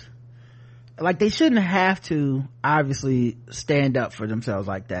kids. Like, they shouldn't have to obviously stand up for themselves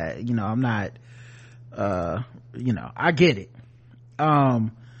like that. You know, I'm not I get it.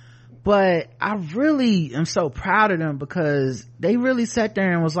 But I really am so proud of them because they really sat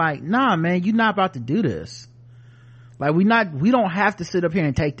there and was like, nah man, you're not about to do this. Like, we don't have to sit up here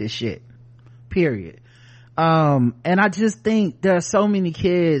and take this shit, period. And I just think there are so many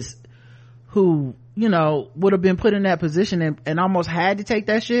kids who, you know, would have been put in that position and almost had to take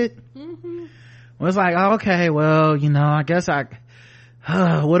that shit. It's like, okay, well, you know, I guess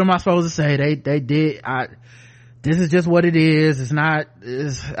what am I supposed to say? They did, this is just what it is. It's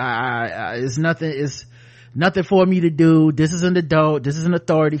nothing for me to do. This is an adult. This is an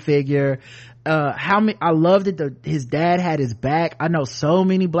authority figure. I love that his dad had his back. I know so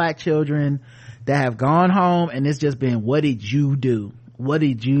many black children that have gone home and it's just been, what did you do? What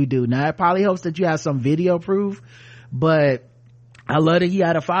did you do? Now, it probably helps that you have some video proof, but I love that he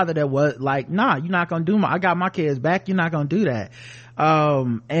had a father that was like, nah, you're not gonna I got my kids back, you're not gonna do that.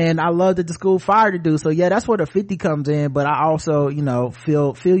 And I love that the school fired the dude. So yeah, that's where the 50 comes in, but I also, you know,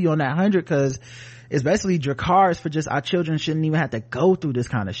 feel you on that 100 because it's basically Dracarys for just our children shouldn't even have to go through this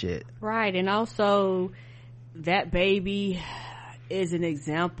kind of shit. Right. And also that baby is an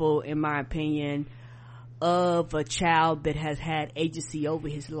example, in my opinion, of a child that has had agency over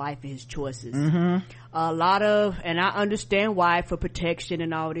his life and his choices. A lot of, and I understand why, for protection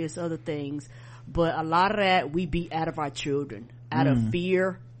and all these other things, but a lot of that we beat out of our children out of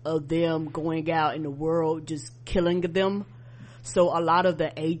fear of them going out in the world just killing them. So a lot of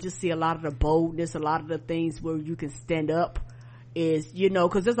the agency, a lot of the boldness, a lot of the things where you can stand up is, you know,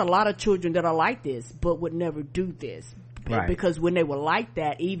 because there's a lot of children that are like this but would never do this. Right. Because when they were like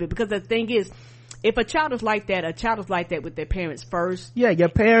that, even because the thing is, if a child is like that with their parents first. Yeah, your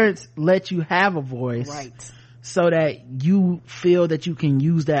parents let you have a voice. Right. So that you feel that you can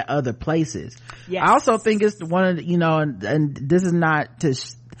use that other places. Yes. I also think it's one of the, you know, and this is not to,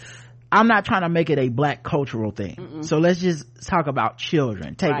 I'm not trying to make it a black cultural thing. So let's just talk about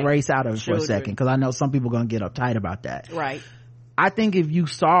children. Take race out of it for a second, because I know some people are going to get uptight about that. Right. I think if you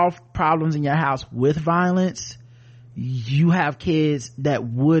solve problems in your house with violence, you have kids that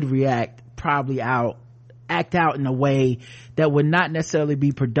would act out in a way that would not necessarily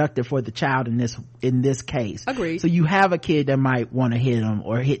be productive for the child in this case. Agreed. So you have a kid that might want to hit him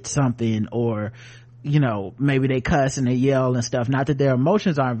or hit something, or, you know, maybe they cuss and they yell and stuff. Not that their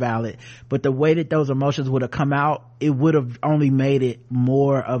emotions aren't valid, but the way that those emotions would have come out, it would have only made it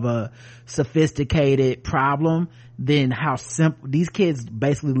more of a sophisticated problem than how simple these kids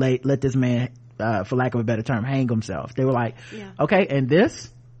basically let this man, for lack of a better term, hang himself. They were like, okay, and this?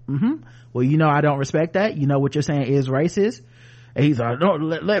 Well, you know, I don't respect that. You know, what you're saying is racist. And he's like, no,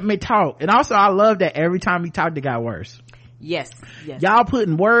 let me talk. And also, I love that every time he talked, it got worse. Yes. Y'all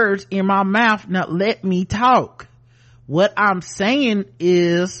putting words in my mouth. Now let me talk. What I'm saying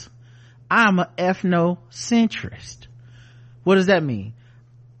is I'm an ethnocentrist. What does that mean?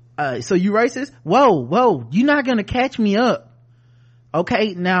 So you racist? Whoa, you're not gonna catch me up.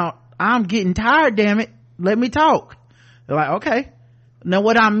 Okay, now I'm getting tired, damn it. Let me talk. They're like, okay. Now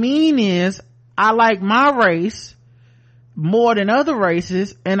what I mean is I like my race more than other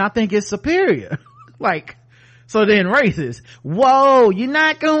races, and I think it's superior. Like, so then racist. Whoa, you're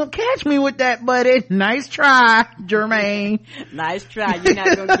not gonna catch me with that, buddy. Nice try, Jermaine. Nice try. You're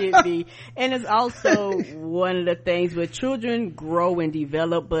not gonna get me. And it's also one of the things where children grow and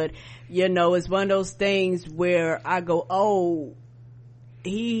develop, but, you know, it's one of those things where I go, oh,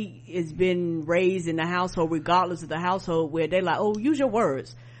 he has been raised in the household, regardless of the household, where they're like, oh, use your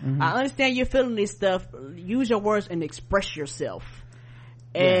words. I understand you're feeling this stuff. Use your words and express yourself.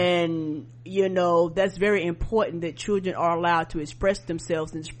 And, you know, that's very important, that children are allowed to express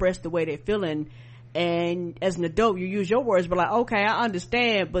themselves and express the way they're feeling. And as an adult, you use your words, but like, okay, I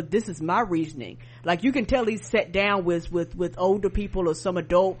understand, but this is my reasoning. Like, you can tell he's sat down with older people or some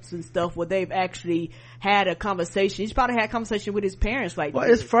adults and stuff where they've actually had a conversation. He's probably had a conversation with his parents. Like, well,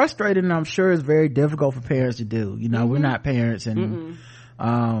 it's frustrating, and I'm sure it's very difficult for parents to do. You know, we're not parents, and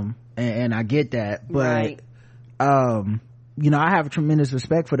and I get that, but you know, I have a tremendous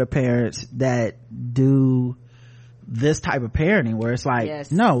respect for the parents that do this type of parenting, where it's like,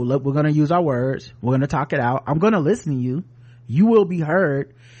 no, look, we're going to use our words, we're going to talk it out, I'm going to listen to you, you will be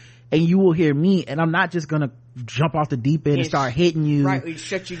heard and you will hear me, and I'm not just gonna jump off the deep end and start hitting you, right, or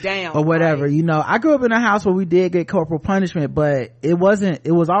shut you down or whatever, right. I grew up in a house where we did get corporal punishment, but it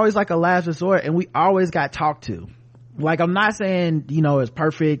was always like a last resort, and we always got talked to. Like, I'm not saying it's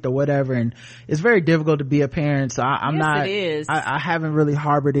perfect or whatever, and it's very difficult to be a parent, so I'm not, it is. I haven't really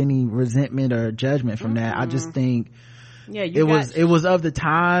harbored any resentment or judgment from that. I just think it was of the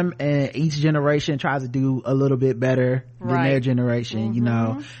time, and each generation tries to do a little bit better than their generation,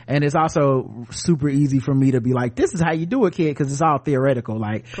 and it's also super easy for me to be like, this is how you do it, kid, because it's all theoretical.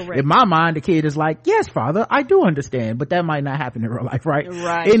 Like, correct. In my mind, the kid is like, yes, father, I do understand, but that might not happen in real life, right?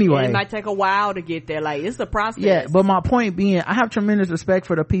 Anyway, it might take a while to get there. Like, it's a process. Yeah, but my point being, I have tremendous respect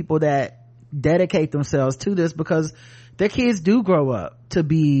for the people that dedicate themselves to this, because their kids do grow up to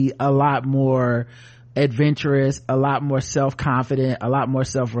be a lot more adventurous, a lot more self-confident, a lot more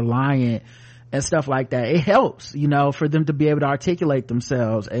self-reliant and stuff like that. It helps, for them to be able to articulate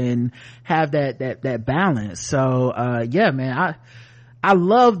themselves and have that balance. So yeah, man, I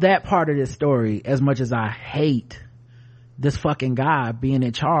love that part of this story as much as I hate this fucking guy being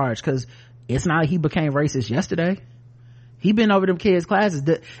in charge, because it's not like he became racist yesterday. He been over them kids' classes.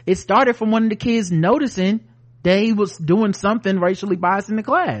 It started from one of the kids noticing that he was doing something racially biased in the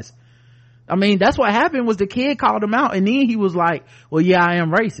class. I mean, that's what happened, was the kid called him out, and then he was like, well, yeah, I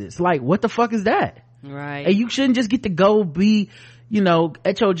am racist. Like, what the fuck is that? Right. And you shouldn't just get to go be,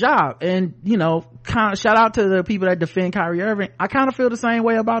 at your job. And, kind of shout out to the people that defend Kyrie Irving. I kind of feel the same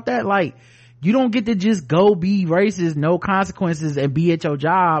way about that. Like, you don't get to just go be racist, no consequences, and be at your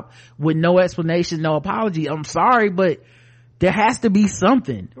job with no explanation, no apology. I'm sorry, but there has to be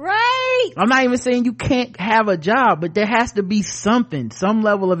something. Right. I'm not even saying you can't have a job, but there has to be something, some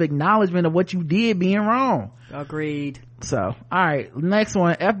level of acknowledgement of what you did being wrong. Agreed. So, all right, next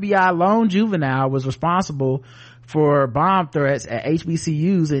one. FBI lone juvenile was responsible for bomb threats at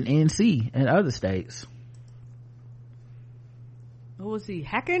HBCUs in NC and other states. What was he,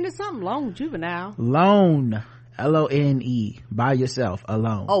 hacking into something? Lone juvenile. Lone, L-O-N-E, by yourself,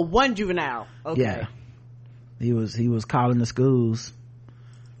 alone. Oh, one juvenile. Okay. Yeah. He was calling the schools.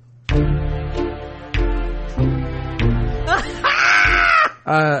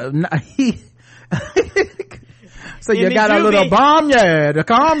 So you got a little bomb, yeah, the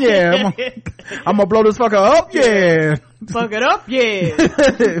calm, yeah. I'm gonna blow this fucker up, yeah. Fuck it up, yeah.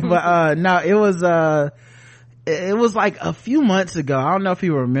 But no, it was like a few months ago. I don't know if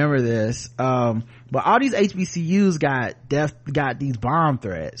you remember this, but all these HBCUs got these bomb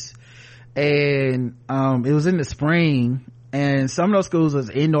threats, and it was in the spring, and some of those schools was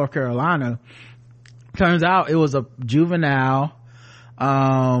in North Carolina. Turns out it was a juvenile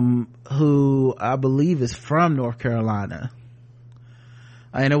who I believe is from North Carolina,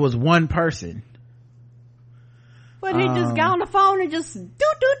 and it was one person. But he just got on the phone and just do.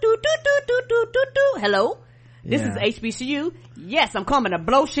 Hello, this is HBCU. Yes, I'm coming to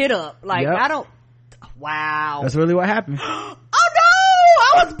blow shit up. Like, yep. I don't. Wow, that's really what happened. Oh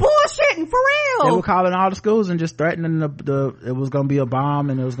no, I was bullshitting for real. They were calling all the schools and just threatening it was gonna be a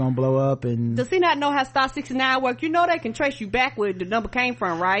bomb and it was gonna blow up. And does he not know how Star 69 work? They can trace you back where the number came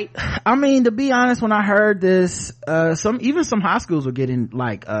from, right? I mean, to be honest, when I heard this, some high schools were getting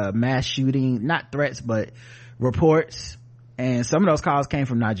like mass shooting, not threats but reports, and some of those calls came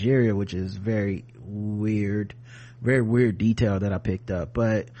from Nigeria, which is very weird detail that I picked up.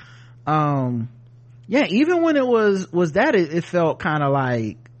 But yeah, even when it was that, it felt kind of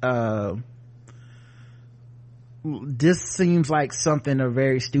like this seems like something a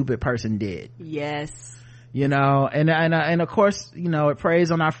very stupid person did. Yes. And of course, it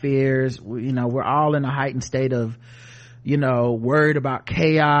preys on our fears. We're all in a heightened state of worried about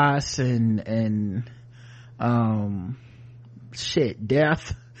chaos and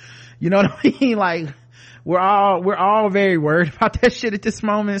death. You know what I mean? Like, we're all very worried about that shit at this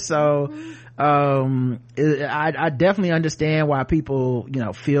moment. So I definitely understand why people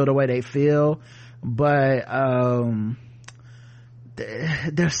feel the way they feel, but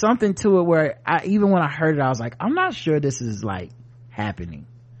there's something to it where even when I heard it, I was like, I'm not sure this is like happening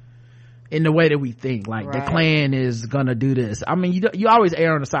in the way that we think. Like, right. The Klan is gonna do this. I mean, you always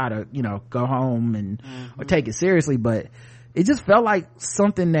err on the side of go home and or take it seriously, but it just felt like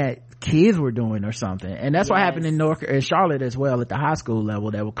something that kids were doing or something. And that's what happened in Charlotte as well, at the high school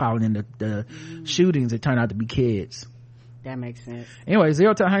level. They were calling in the shootings. It turned out to be kids. That makes sense. Anyway,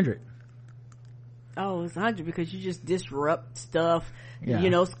 0 to 100. Oh, it's 100 because you just disrupt stuff.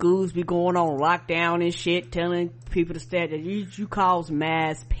 Yeah. Schools be going on lockdown and shit, telling people to stay. That you cause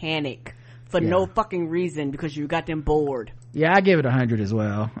mass panic for no fucking reason because you got them bored. Yeah, I give it 100 as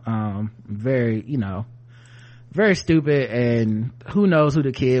well. Very, very stupid, and who knows who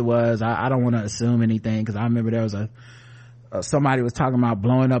the kid was. I don't want to assume anything, because I remember there was somebody was talking about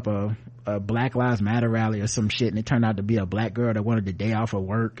blowing up a Black Lives Matter rally or some shit, and it turned out to be a black girl that wanted the day off of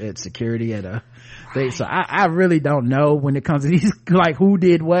work at security at a thing. So I really don't know when it comes to these, like, who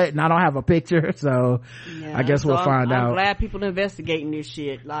did what, and I don't have a picture, so yeah, I guess we'll find out. I'm glad people are investigating this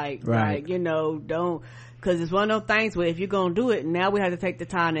shit, like you know, don't, because it's one of those things where if you're gonna do it, now we have to take the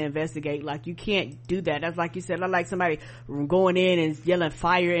time to investigate. Like, you can't do that. That's like you said, not like somebody going in and yelling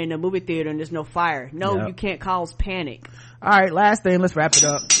fire in the movie theater and there's no fire. No, yep. You can't cause panic. All right, last thing, let's wrap it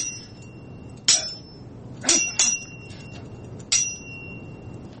up.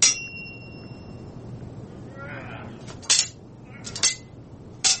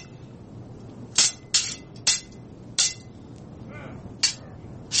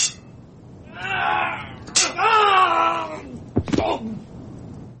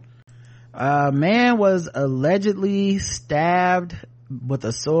 A man was allegedly stabbed with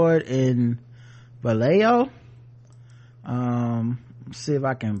a sword in Vallejo. See if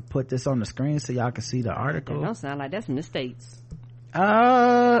I can put this on the screen so y'all can see the article. That don't sound like that's in the States.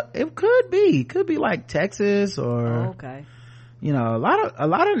 It could be like Texas or okay. You know, a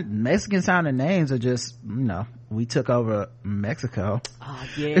lot of Mexican sounding names are just, you know, we took over Mexico. Oh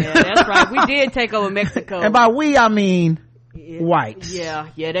yeah, that's right. We did take over Mexico. And by we, I mean whites. Yeah,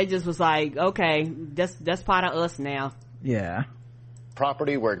 they just was like, okay, that's part of us now. Yeah.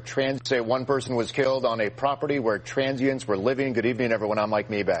 Property where one person was killed on a property where transients were living. Good evening, everyone. I'm Mike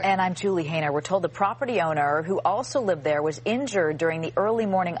Meebeck. And I'm Julie Hayner. We're told the property owner who also lived there was injured during the early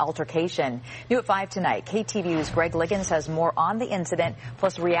morning altercation. New at 5 tonight, KTVU's Greg Liggins has more on the incident,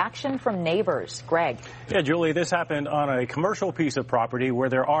 plus reaction from neighbors. Greg. Yeah, Julie, this happened on a commercial piece of property where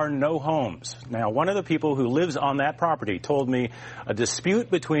there are no homes. Now, one of the people who lives on that property told me a dispute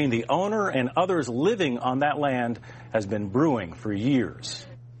between the owner and others living on that land has been brewing for years.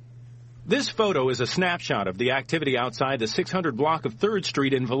 This photo is a snapshot of the activity outside the 600 block of 3rd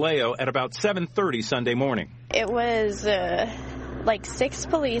Street in Vallejo at about 7:30 Sunday morning. It was like 6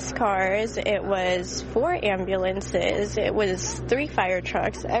 police cars. It was 4 ambulances. It was 3 fire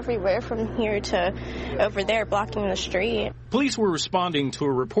trucks everywhere from here to over there blocking the street. Police were responding to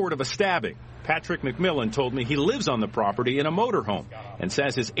a report of a stabbing. Patrick McMillan told me he lives on the property in a motorhome and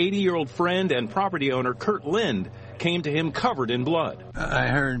says his 80-year-old friend and property owner, Kurt Lind, came to him covered in blood. I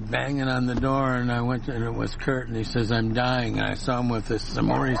heard banging on the door, and I went to, and it was Kurt, and he says, "I'm dying." And I saw him with this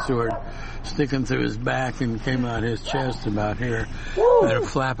samurai sword sticking through his back and came out his chest about here. And a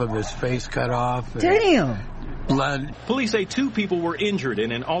flap of his face cut off. Damn! Blood. Police say 2 people were injured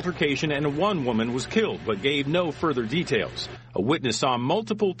in an altercation and 1 woman was killed, but gave no further details. A witness saw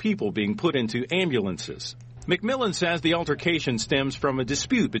multiple people being put into ambulances. McMillan says the altercation stems from a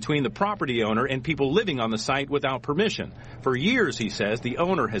dispute between the property owner and people living on the site without permission. For years, he says, the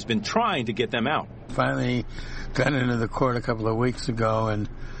owner has been trying to get them out. Finally got into the court a couple of weeks ago, and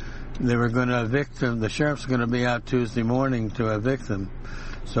they were going to evict them. The sheriff's going to be out Tuesday morning to evict them.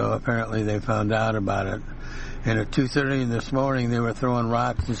 So apparently they found out about it. And at 2:30 this morning, they were throwing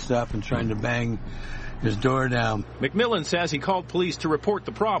rocks and stuff and trying to bang his door down. McMillan says he called police to report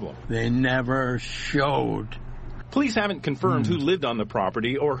the problem. They never showed. Police haven't confirmed who lived on the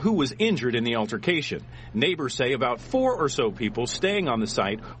property or who was injured in the altercation. Neighbors say about 4 or so people staying on the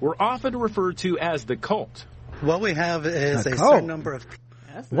site were often referred to as the cult. What we have is a certain number of people.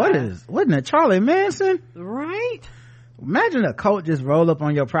 Wasn't it Charlie Manson? Right? Imagine a cult just roll up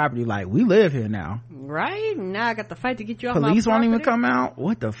on your property like, we live here now. Right? Now I got to fight to get you off my property. Police won't even come out?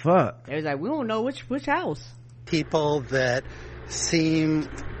 What the fuck? It was like, we don't know which house. People that seem,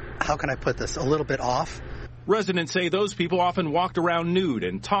 how can I put this, a little bit off. Residents say those people often walked around nude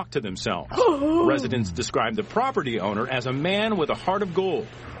and talked to themselves. Residents describe the property owner as a man with a heart of gold.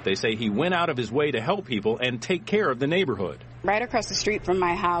 They say he went out of his way to help people and take care of the neighborhood. Right across the street from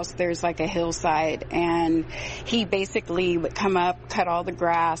my house, there's like a hillside, and he basically would come up, cut all the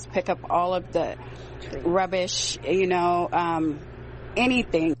grass, pick up all of the rubbish,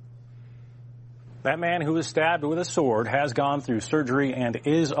 anything. That man who was stabbed with a sword has gone through surgery and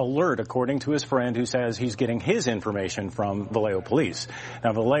is alert, according to his friend, who says he's getting his information from Vallejo police.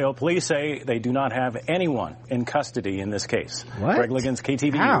 Now, Vallejo police say they do not have anyone in custody in this case. What? Greg Liggins,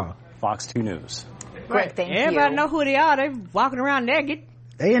 KTVU, How? Fox 2 News. Greg, thank you. Everybody know who they are. They walking around naked.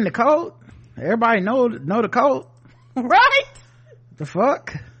 They in the code. Everybody know the code. Right? The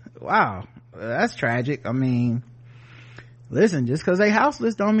fuck? Wow. That's tragic. I mean, listen, just because they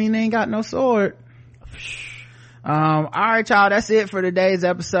houseless don't mean they ain't got no sword. All right, y'all, that's it for today's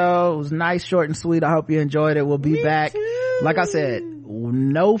episode. It was nice, short and sweet. I hope you enjoyed it. We'll be back. Like I said,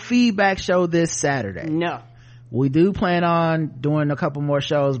 no feedback show this Saturday. No. We do plan on doing a couple more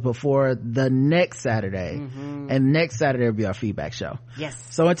shows before the next Saturday. And next Saturday will be our feedback show. Yes.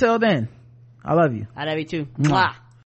 So until then, I love you. I love you too. Mwah. Mwah.